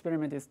first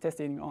experiment is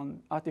testing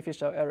on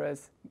artificial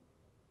errors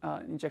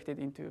injected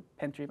into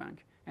Pentry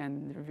bank,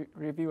 and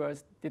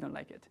reviewers didn't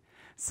like it.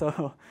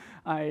 So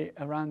I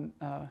ran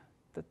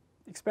the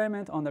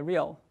experiment on the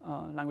real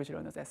language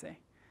learners essay,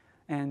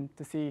 and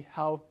to see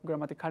how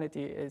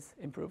grammaticality is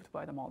improved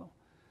by the model.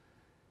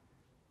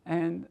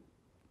 And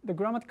the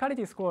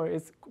grammaticality score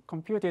is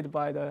computed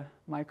by the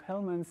Mike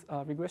Hellman's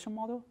regression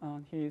model.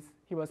 He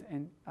was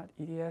at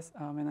ETS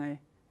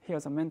he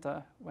was a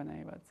mentor when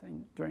I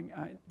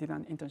did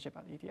an internship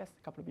at ETS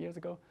a couple of years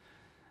ago.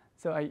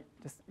 So I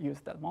just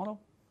used that model.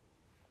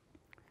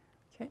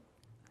 Okay.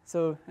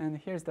 So and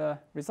here's the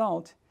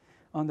result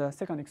on the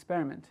second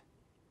experiment.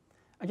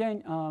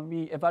 Again,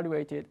 we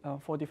evaluated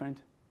 4 different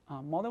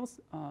models.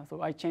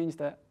 So I changed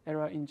the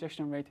error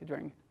injection rate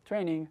during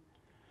training,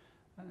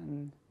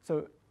 and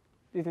so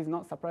it is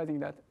not surprising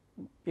that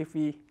if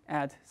we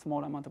add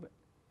small amount of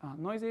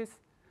noises,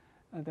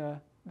 the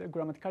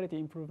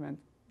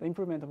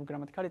improvement of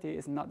grammaticality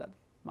is not that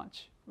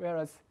much.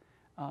 Whereas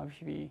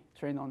if we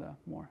train on the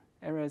more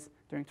errors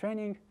during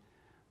training,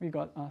 we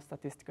got a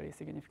statistically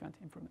significant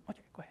improvement.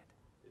 Okay, go ahead.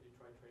 Did you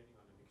try training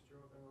on a mixture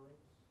of error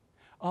rates?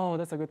 Oh,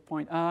 that's a good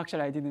point.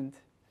 Actually, I didn't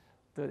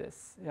do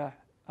this. Yeah.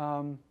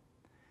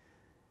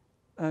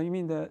 You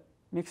mean the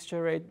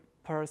mixture rate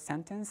per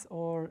sentence,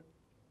 or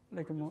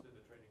like a more?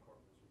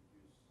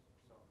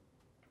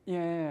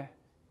 Yeah.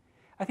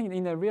 I think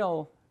in the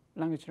real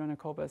language learner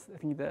corpus, I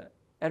think the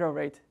error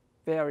rate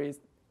varies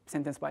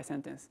sentence by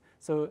sentence.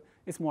 So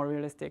it's more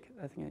realistic.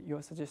 I think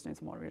your suggestion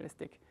is more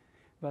realistic.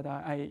 But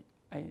I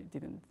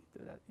didn't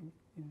do that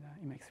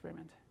in my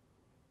experiment.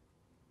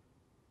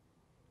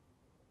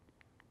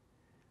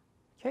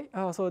 Okay,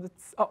 so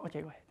that's,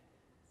 okay, go ahead.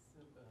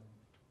 So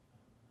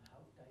how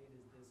tied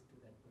is this to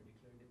that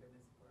particular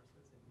dependency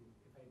parser? So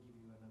if I give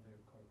you another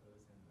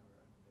corpus or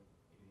another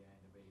area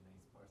and a very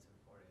nice parser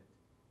for it,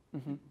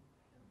 Mm-hmm.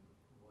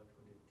 What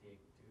would it take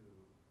to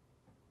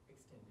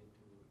extend it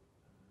to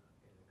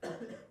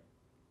error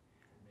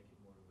and make it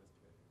more robust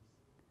to errors?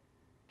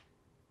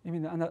 You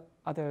mean the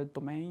other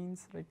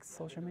domains, like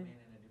social media?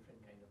 Domain and a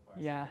different kind of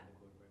parser, Yeah. than the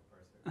code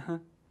word parser.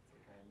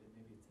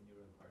 Maybe it's a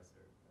neural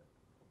parser, but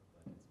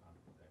it's not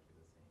exactly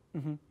the same.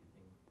 Mm-hmm. Do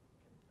you think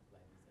you can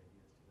apply these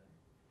ideas to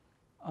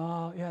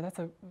that? Yeah, that's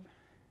a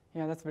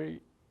Yeah, that's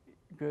very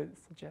good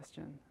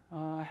suggestion.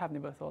 I have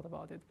never thought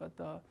about it,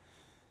 but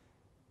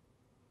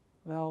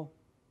well,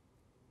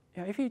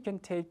 yeah, if you can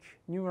take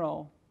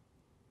neural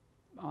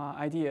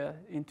idea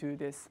into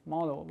this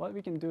model, what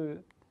we can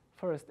do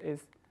first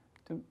is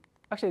to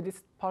actually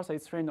this parser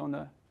is trained on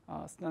a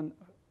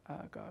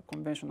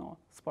conventional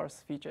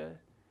sparse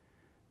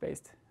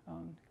feature-based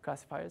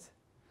classifiers,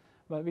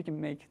 but we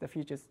can make the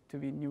features to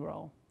be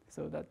neural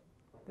so that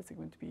that's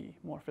going to be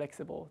more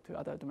flexible to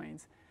other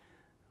domains,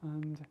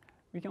 and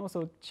we can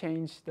also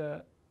change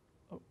the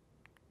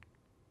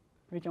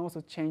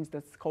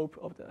scope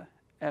of the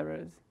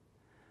errors.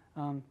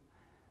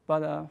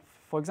 But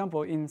for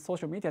example, in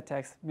social media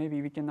text,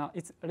 maybe we cannot.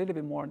 It's a little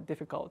bit more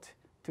difficult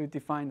to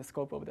define the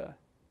scope of the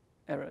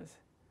errors.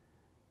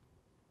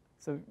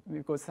 So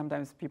because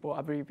sometimes people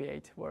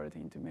abbreviate words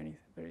into many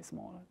very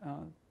small,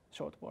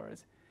 short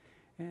words,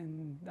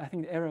 and I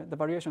think the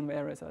variation of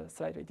errors are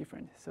slightly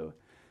different. So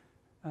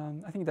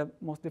I think the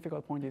most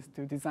difficult point is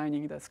to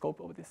designing the scope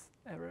of this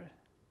error,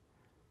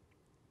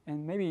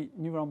 and maybe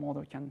neural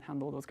model can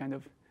handle those kind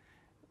of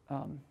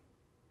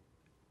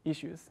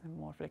issues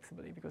more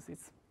flexibly because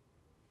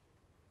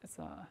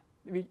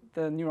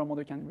the neural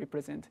model can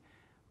represent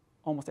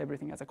almost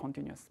everything as a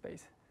continuous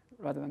space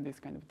rather than this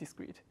kind of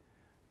discrete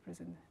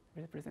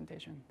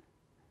representation.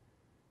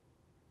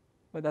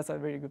 But that's a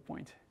very good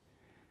point.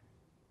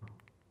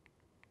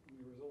 And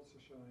the results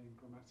are showing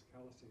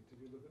grammaticality. Did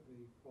you look at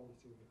the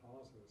quality of the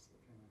parsers that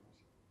came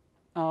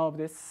out? Of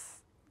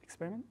this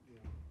experiment?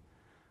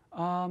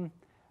 Yeah.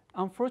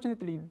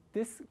 Unfortunately,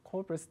 this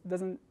corpus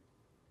doesn't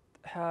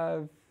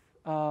have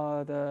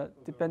the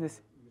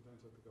dependency. You don't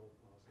have the gold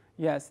parser.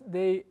 Yes,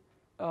 they.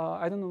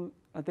 I don't know.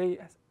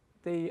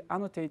 They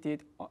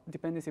annotated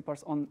dependency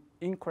parse on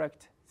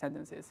incorrect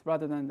sentences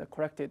rather than the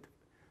corrected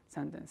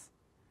sentence.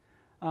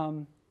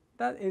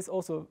 That is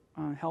also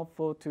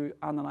helpful to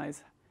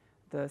analyze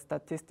the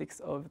statistics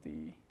of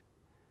the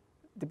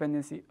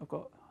dependency,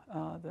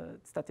 the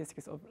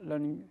statistics of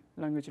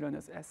language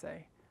learners'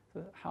 essay.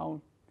 So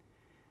how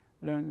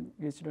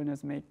language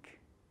learners make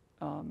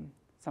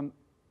some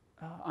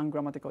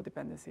ungrammatical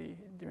dependency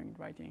during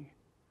writing.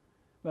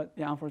 But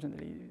yeah,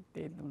 unfortunately,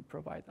 they don't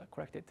provide a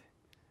corrected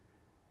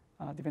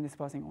dependency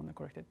parsing on the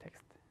corrected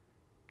text.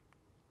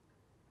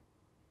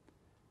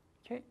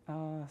 Okay,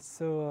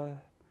 so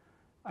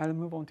I'll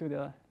move on to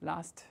the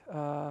last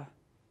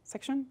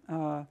section.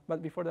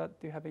 But before that,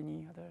 do you have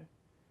any other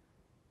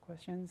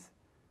questions?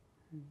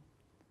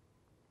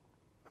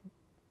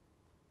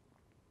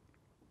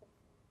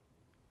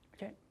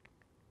 Okay.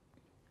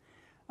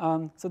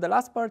 So the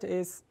last part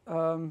is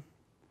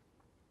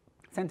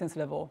sentence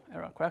level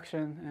error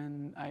correction,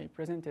 and I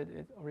presented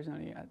it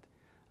originally at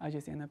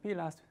IGC NLP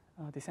last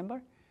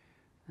December.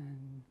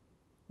 And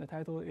the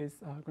title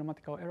is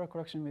Grammatical Error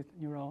Correction with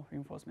Neural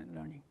Reinforcement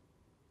Learning.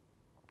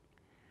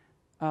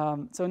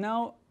 So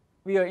now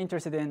we are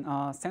interested in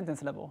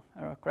sentence level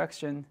error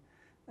correction,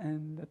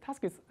 and the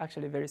task is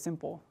actually very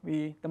simple.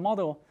 The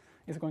model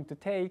is going to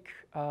take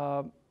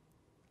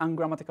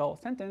ungrammatical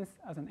sentence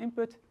as an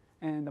input,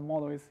 and the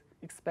model is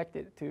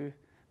expected to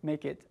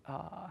make it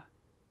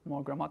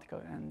more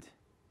grammatical and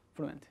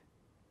fluent.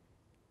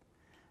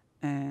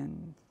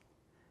 And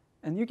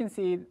you can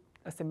see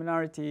a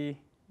similarity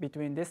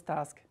between this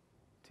task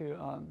to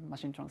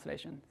machine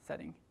translation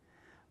setting.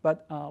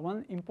 But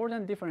one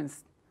important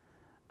difference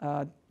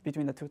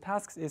between the two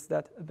tasks is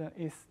that the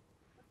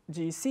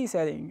GC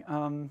setting,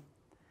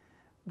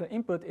 the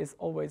input is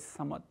always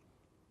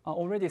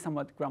already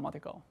somewhat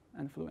grammatical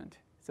and fluent.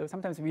 So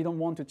sometimes we don't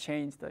want to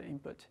change the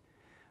input.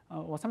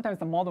 Or sometimes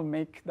the model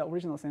make the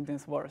original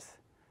sentence worse.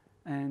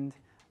 And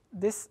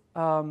this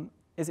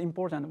is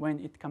important when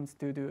it comes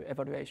to do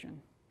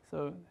evaluation.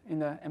 So in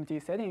the MT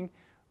setting,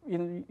 you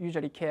don't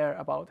usually care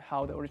about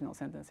how the original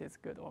sentence is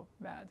good or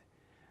bad.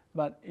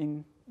 But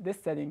in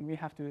this setting, we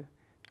have to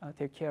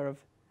take care of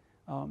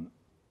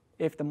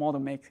if the model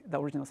makes the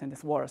original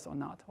sentence worse or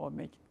not, or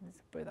make it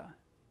better.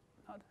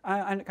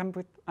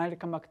 I'll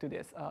come back to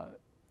this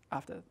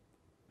to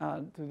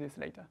this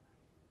later.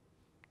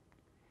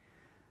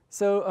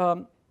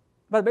 So,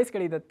 but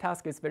basically the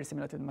task is very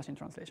similar to the machine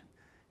translation.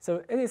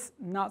 So it is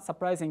not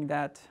surprising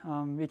that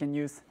we can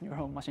use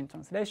neural machine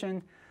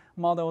translation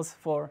models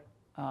for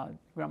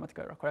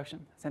grammatical error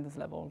correction, sentence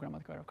level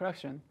grammatical error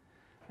correction.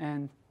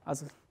 And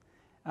as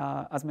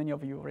many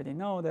of you already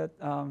know, that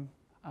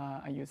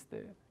I use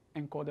the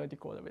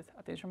encoder-decoder with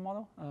attention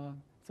model.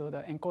 So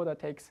the encoder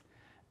takes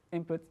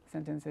input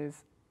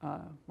sentences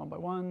one by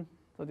one.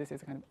 So this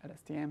is kind of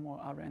LSTM or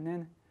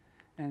RNN,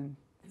 and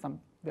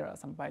there are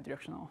some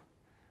bidirectional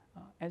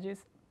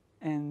edges,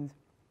 and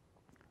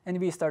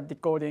we start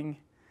decoding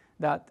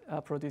that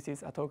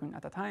produces a token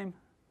at a time.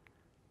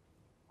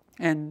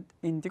 And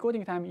in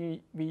decoding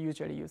time, we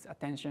usually use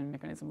attention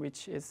mechanism,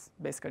 which is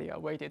basically a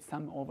weighted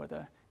sum over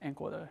the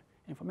encoder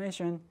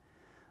information.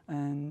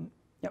 And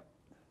yep,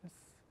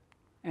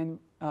 and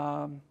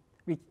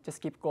we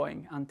just keep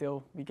going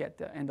until we get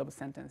the end of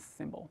sentence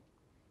symbol.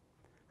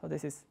 So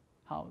this is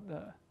how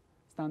the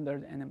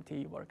standard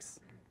NMT works.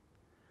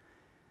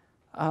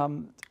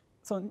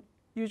 So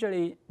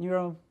usually,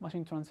 neural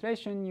machine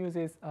translation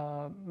uses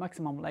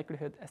maximum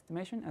likelihood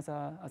estimation as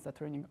a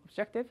training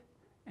objective,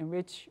 in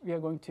which we are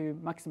going to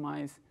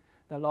maximize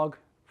the log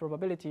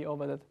probability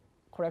over the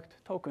correct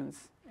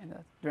tokens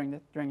during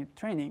the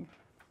training.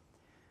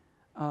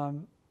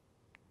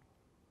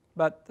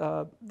 But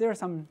there are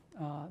some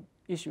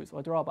issues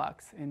or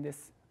drawbacks in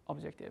this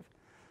objective.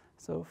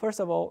 So first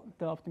of all,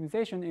 the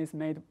optimization is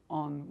made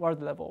on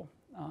word level,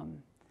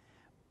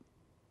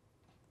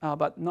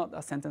 but not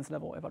a sentence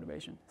level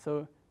evaluation.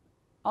 So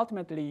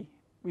ultimately,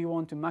 we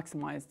want to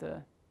maximize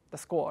the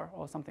score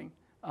or something,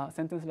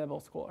 sentence level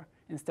score,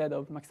 instead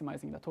of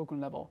maximizing the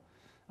token level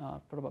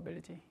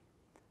probability.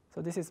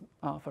 So this is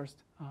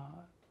first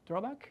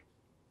drawback.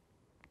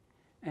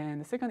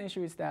 And the second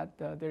issue is that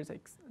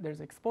there's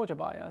exposure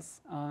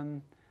bias,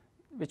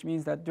 which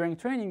means that during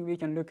training, we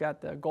can look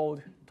at the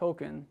gold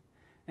token,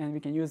 and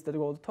we can use the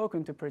gold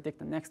token to predict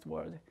the next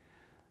word.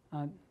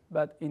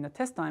 But in the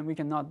test time, we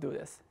cannot do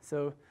this.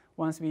 So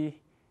once we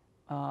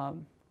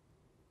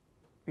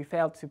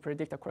fail to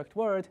predict a correct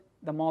word,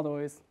 the model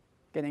is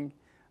getting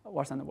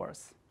worse and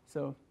worse.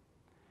 So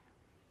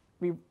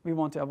we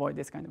want to avoid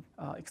this kind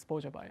of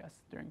exposure bias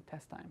during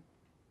test time.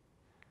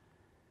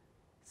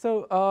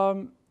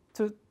 So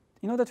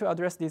in order to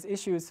address these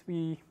issues,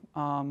 we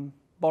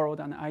borrowed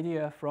an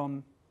idea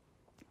from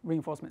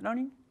reinforcement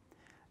learning.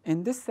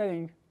 In this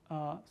setting,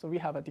 so we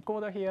have a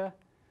decoder here,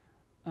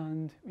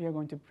 and we are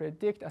going to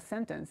predict a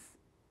sentence.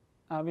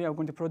 We are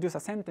going to produce a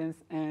sentence,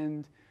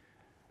 and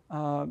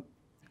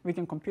we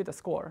can compute a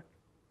score.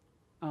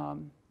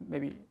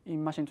 Maybe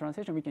in machine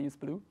translation, we can use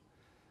blue.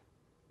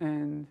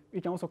 And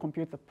we can also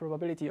compute the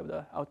probability of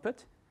the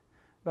output.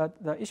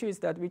 But the issue is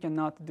that we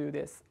cannot do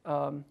this.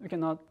 We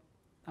cannot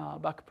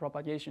back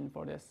propagation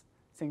for this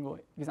single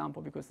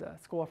example, because the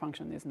score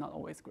function is not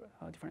always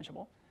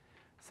differentiable.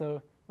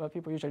 So what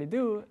people usually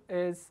do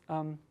is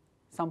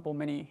sample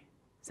many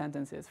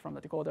sentences from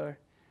the decoder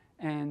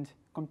and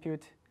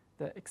compute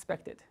the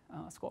expected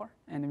score.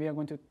 And we are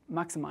going to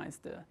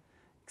maximize the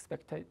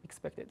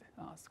expected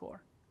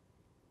score.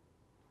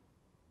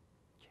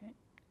 Okay.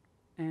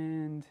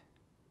 And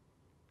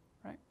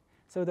right.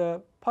 So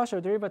the partial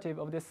derivative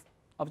of this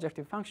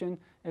objective function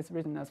is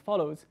written as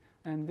follows.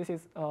 And this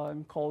is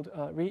called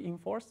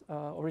reinforce,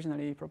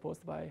 originally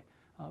proposed by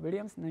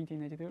Williams in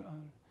 1982,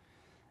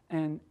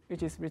 and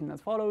which is written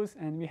as follows.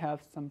 And we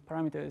have some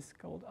parameters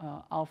called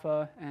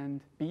alpha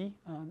and b.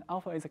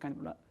 Alpha is a kind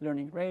of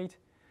learning rate,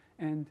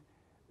 and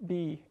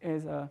b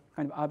is a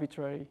kind of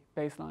arbitrary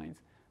baselines.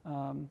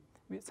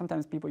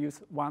 Sometimes people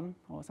use 1,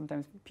 or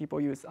sometimes people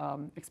use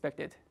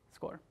expected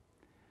score.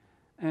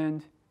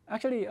 And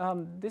actually,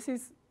 this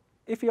is,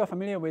 if you are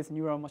familiar with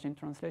neural machine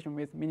translation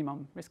with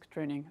minimum risk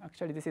training,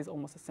 actually this is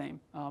almost the same.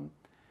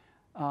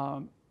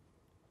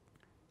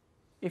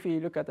 If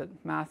you look at the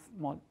math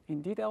more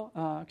in detail,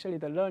 actually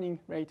the learning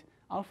rate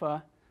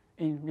alpha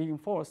in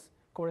reinforce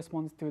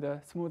corresponds to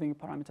the smoothing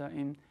parameter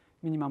in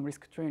minimum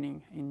risk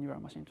training in neural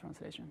machine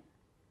translation.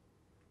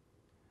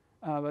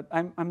 But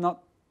I'm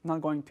not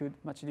going to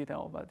much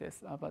detail about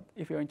this, but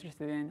if you're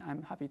interested in,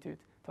 I'm happy to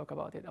talk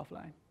about it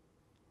offline.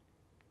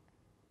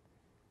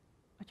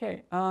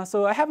 Okay,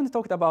 so I haven't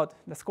talked about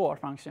the score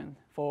function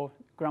for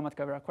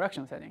grammatical error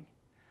correction setting.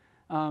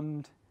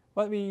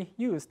 What we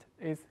used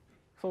is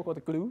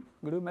so-called glue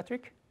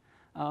metric.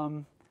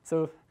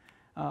 So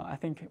I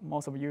think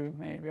most of you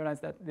may realize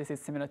that this is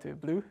similar to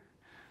blue.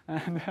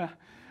 And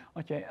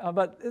okay,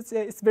 but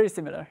it's very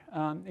similar,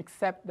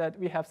 except that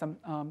we have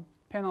some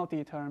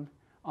penalty term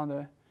on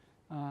the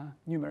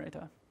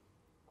numerator.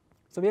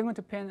 So we are going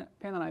to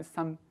penalize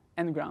some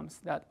n-grams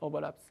that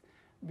overlaps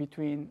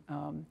between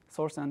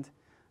source and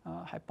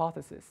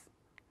hypothesis.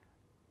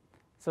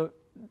 So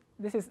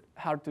this is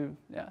hard to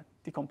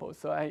decompose.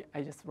 So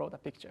I just wrote a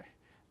picture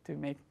to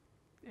make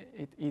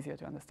it easier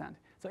to understand.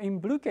 So in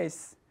blue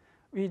case,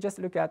 we just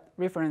look at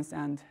reference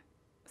and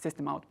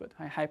system output,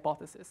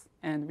 hypothesis.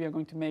 And we are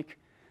going to make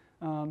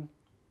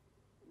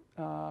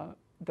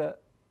the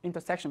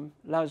intersection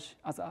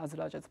as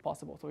large as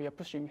possible. So we are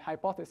pushing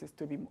hypothesis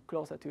to be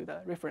closer to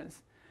the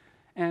reference.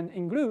 And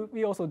in glue,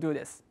 we also do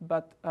this.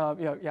 But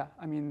we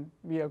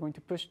are going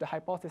to push the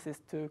hypothesis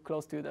to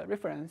close to the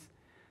reference.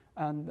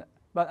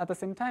 But at the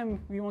same time,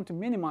 we want to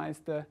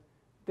minimize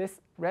this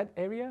red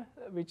area,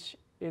 which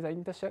is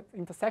an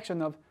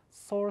intersection of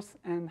source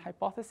and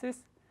hypothesis,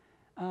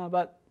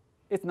 but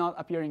it's not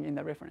appearing in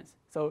the reference.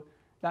 So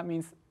that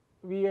means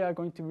we are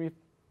going to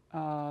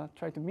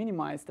try to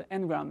minimize the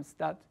n-grams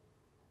that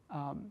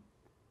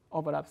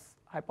overlaps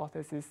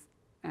hypothesis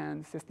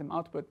and system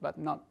output, but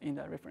not in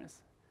the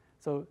reference.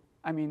 So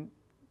I mean,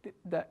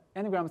 the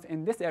n-grams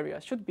in this area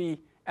should be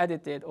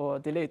edited or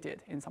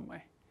deleted in some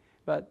way,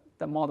 but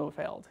the model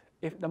failed.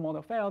 If the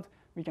model failed,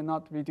 we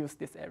cannot reduce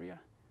this area.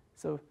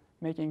 So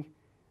making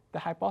the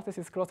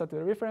hypothesis closer to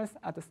the reference,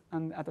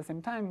 and at the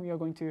same time, we are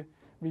going to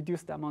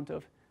reduce the amount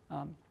of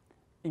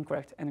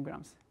incorrect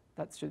n-grams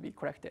that should be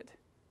corrected.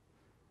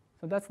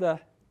 So that's the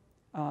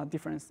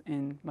difference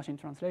in machine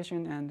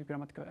translation and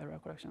grammatical error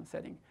correction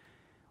setting.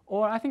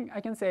 Or I think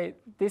I can say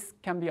this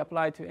can be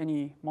applied to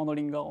any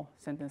monolingual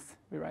sentence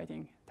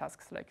rewriting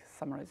tasks like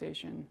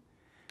summarization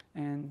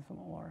and some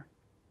more.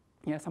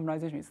 Yeah,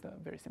 summarization is a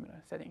very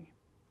similar setting.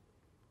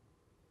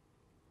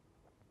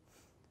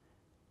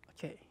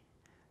 Okay,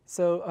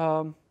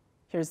 so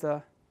here's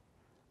the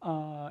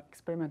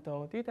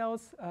experimental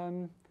details.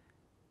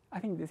 I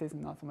think this is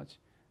not so much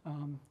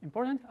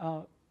important.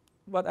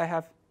 What I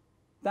have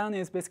done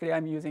is basically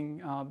I'm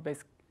using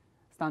basic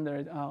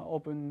standard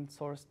open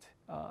sourced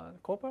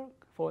corpus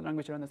for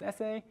language learners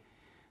essay,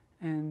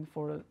 and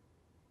for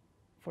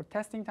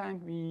testing time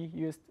we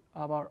used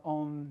our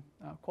own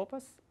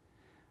corpus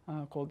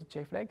called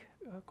JFlag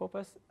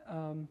corpus,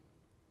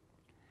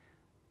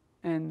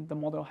 and the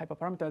model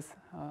hyperparameters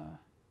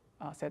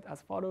are set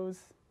as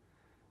follows.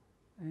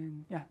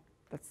 And yeah,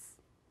 that's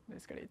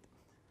basically it.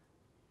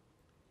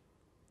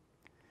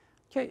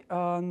 Okay,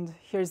 and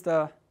here's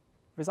the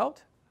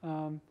result.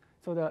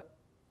 So the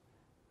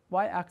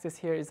y-axis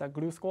here is a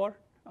glue score.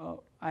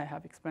 I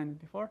have explained it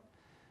before.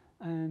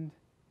 And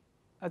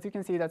as you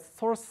can see, that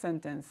source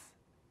sentence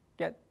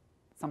get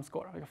some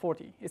score, like a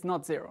 40. It's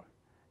not 0.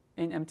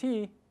 In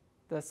MT,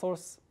 the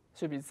source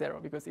should be 0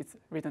 because it's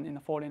written in a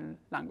foreign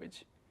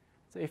language.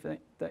 So if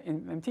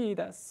in MT,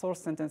 the source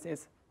sentence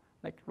is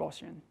like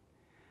Russian,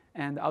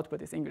 and the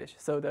output is English.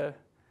 So the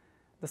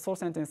source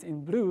sentence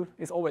in blue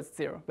is always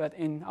 0. But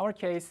in our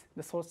case,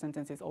 the source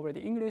sentence is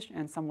already English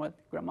and somewhat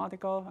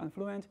grammatical and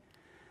fluent.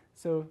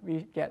 So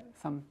we get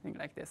something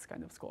like this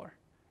kind of score.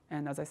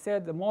 And as I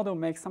said, the model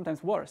makes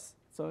sometimes worse.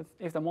 So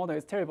if the model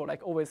is terrible,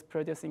 like always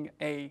producing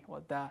A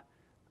or the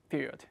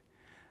period,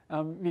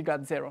 we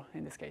got 0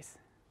 in this case.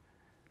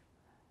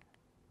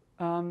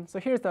 So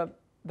here's the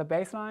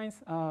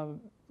baselines.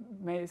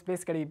 It's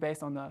basically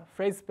based on the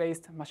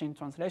phrase-based machine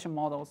translation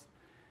models.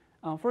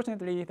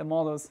 Unfortunately, the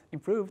models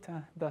improved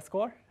the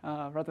score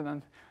rather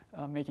than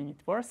making it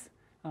worse.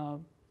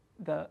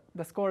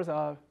 The scores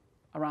are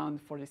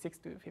around 46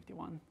 to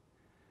 51.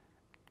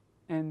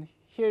 And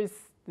here's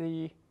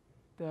the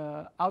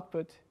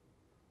output,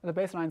 the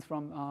baselines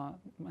from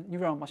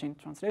neural machine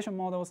translation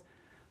models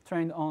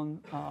trained on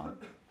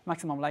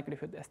maximum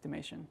likelihood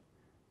estimation.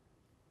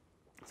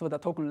 So the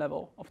token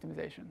level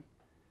optimization.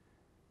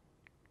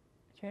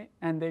 Okay,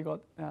 and they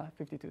got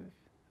 52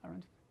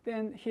 around.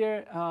 Then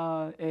here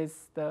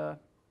is the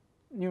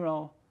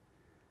neural,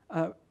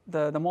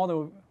 the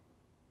model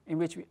in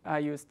which I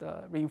used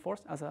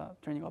reinforced as a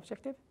training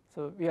objective.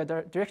 So we are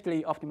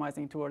directly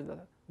optimizing towards the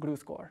glue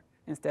score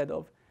instead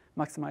of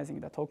maximizing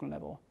the token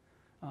level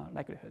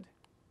likelihood.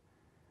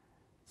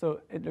 So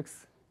it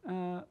looks,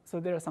 so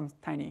there are some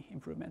tiny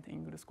improvement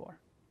in glue score.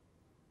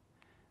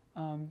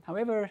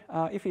 However,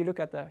 if you look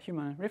at the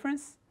human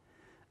reference,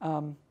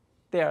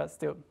 they are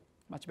still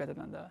much better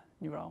than the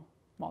neural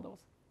models.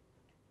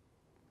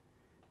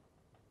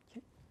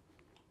 Okay.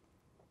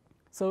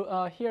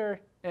 So here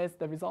is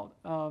the result.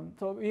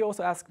 So we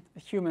also asked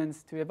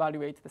humans to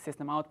evaluate the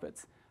system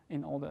outputs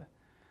in all the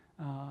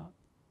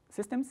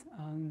systems.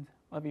 And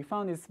what we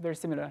found is very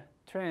similar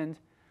trend.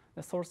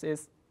 The source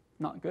is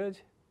not good.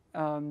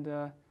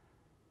 And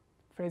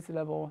phrase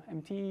level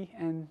MT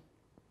and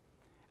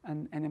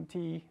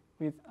NMT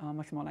with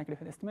maximum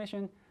likelihood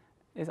estimation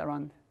is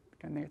around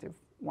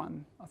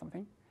 -1 or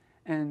something.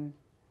 And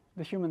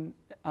the human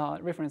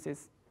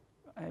references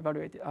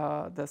evaluate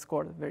the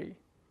score very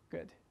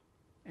good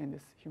in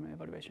this human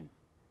evaluation.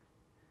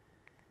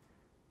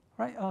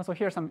 Right, so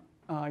here are some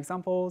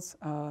examples.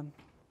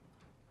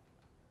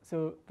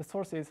 So the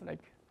source is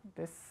like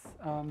this.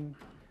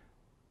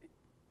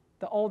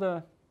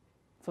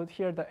 So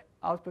here the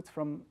outputs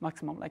from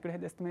maximum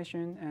likelihood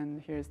estimation,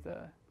 and here's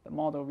the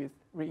model with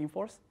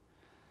reinforce.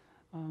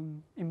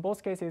 In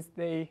both cases,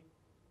 they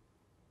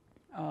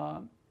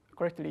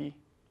correctly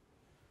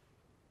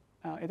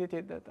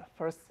edited the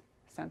first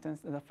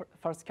sentence. The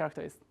first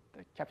character is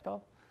the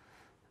capital,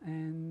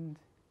 and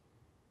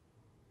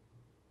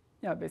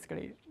yeah,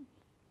 basically,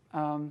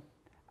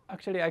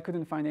 actually, I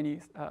couldn't find any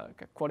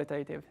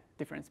qualitative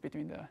difference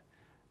between the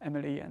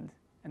MLE and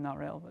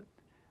NRL, but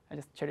I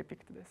just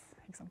cherry-picked this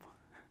example.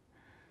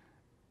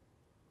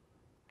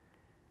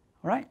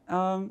 All right,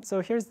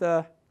 so here's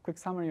the quick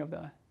summary of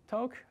the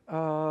talk.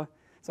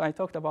 So I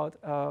talked about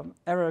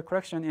error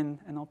correction in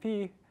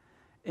NLP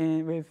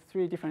with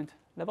 3 different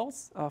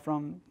levels,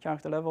 from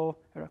character level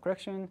error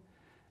correction,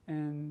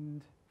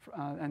 and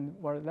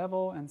word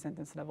level, and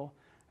sentence level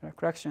error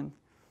correction.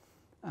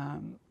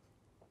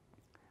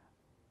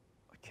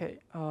 Okay,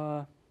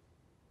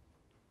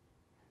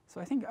 so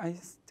I think I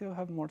still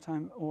have more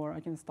time, or I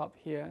can stop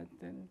here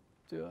then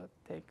to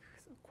take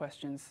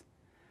questions.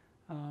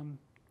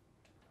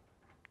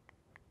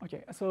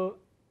 Okay, so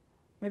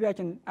maybe I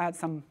can add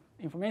some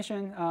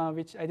information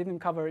which I didn't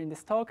cover in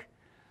this talk.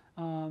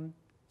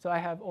 So I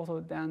have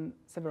also done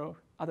several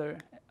other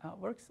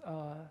works,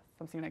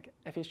 something like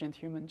efficient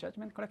human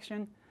judgment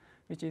collection,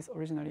 which is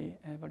originally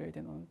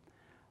evaluated on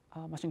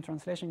machine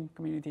translation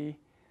community.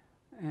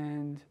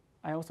 And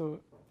I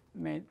also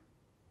made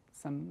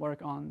some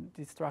work on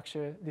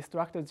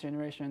destructured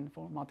generation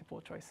for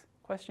multiple choice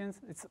questions.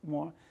 It's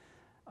more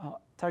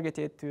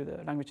targeted to the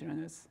language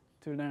learners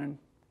to learn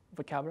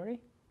vocabulary,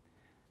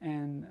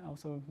 and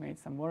also made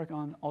some work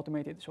on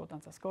automated short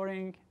answer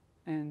scoring.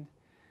 And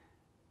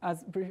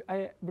as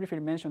I briefly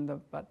mentioned,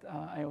 but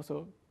I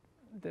also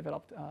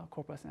developed a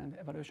corpus and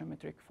evaluation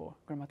metric for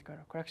grammatical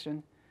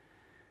correction.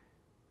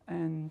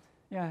 And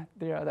yeah,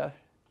 there are the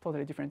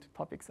totally different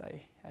topics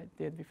I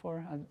did before.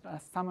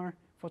 Last summer,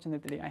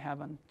 fortunately, I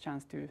have a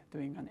chance to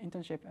doing an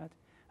internship at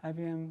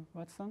IBM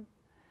Watson.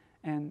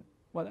 And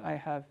what I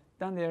have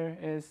done there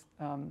is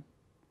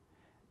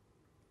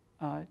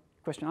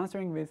question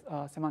answering with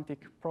semantic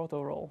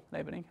proto-role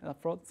labeling.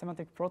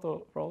 Semantic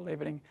proto-role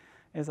labeling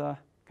is a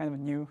kind of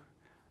new,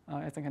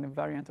 it's a kind of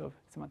variant of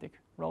semantic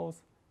role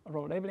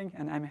labeling,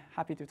 and I'm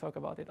happy to talk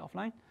about it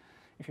offline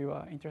if you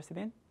are interested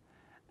in.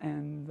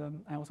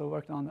 And I also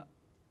worked on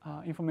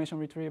information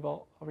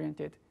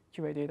retrieval-oriented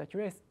QA data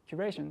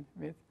curation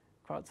with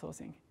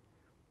crowdsourcing.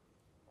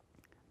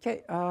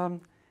 Okay,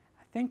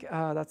 I think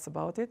that's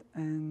about it,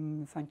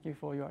 and thank you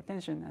for your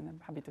attention, and I'm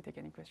happy to take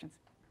any questions.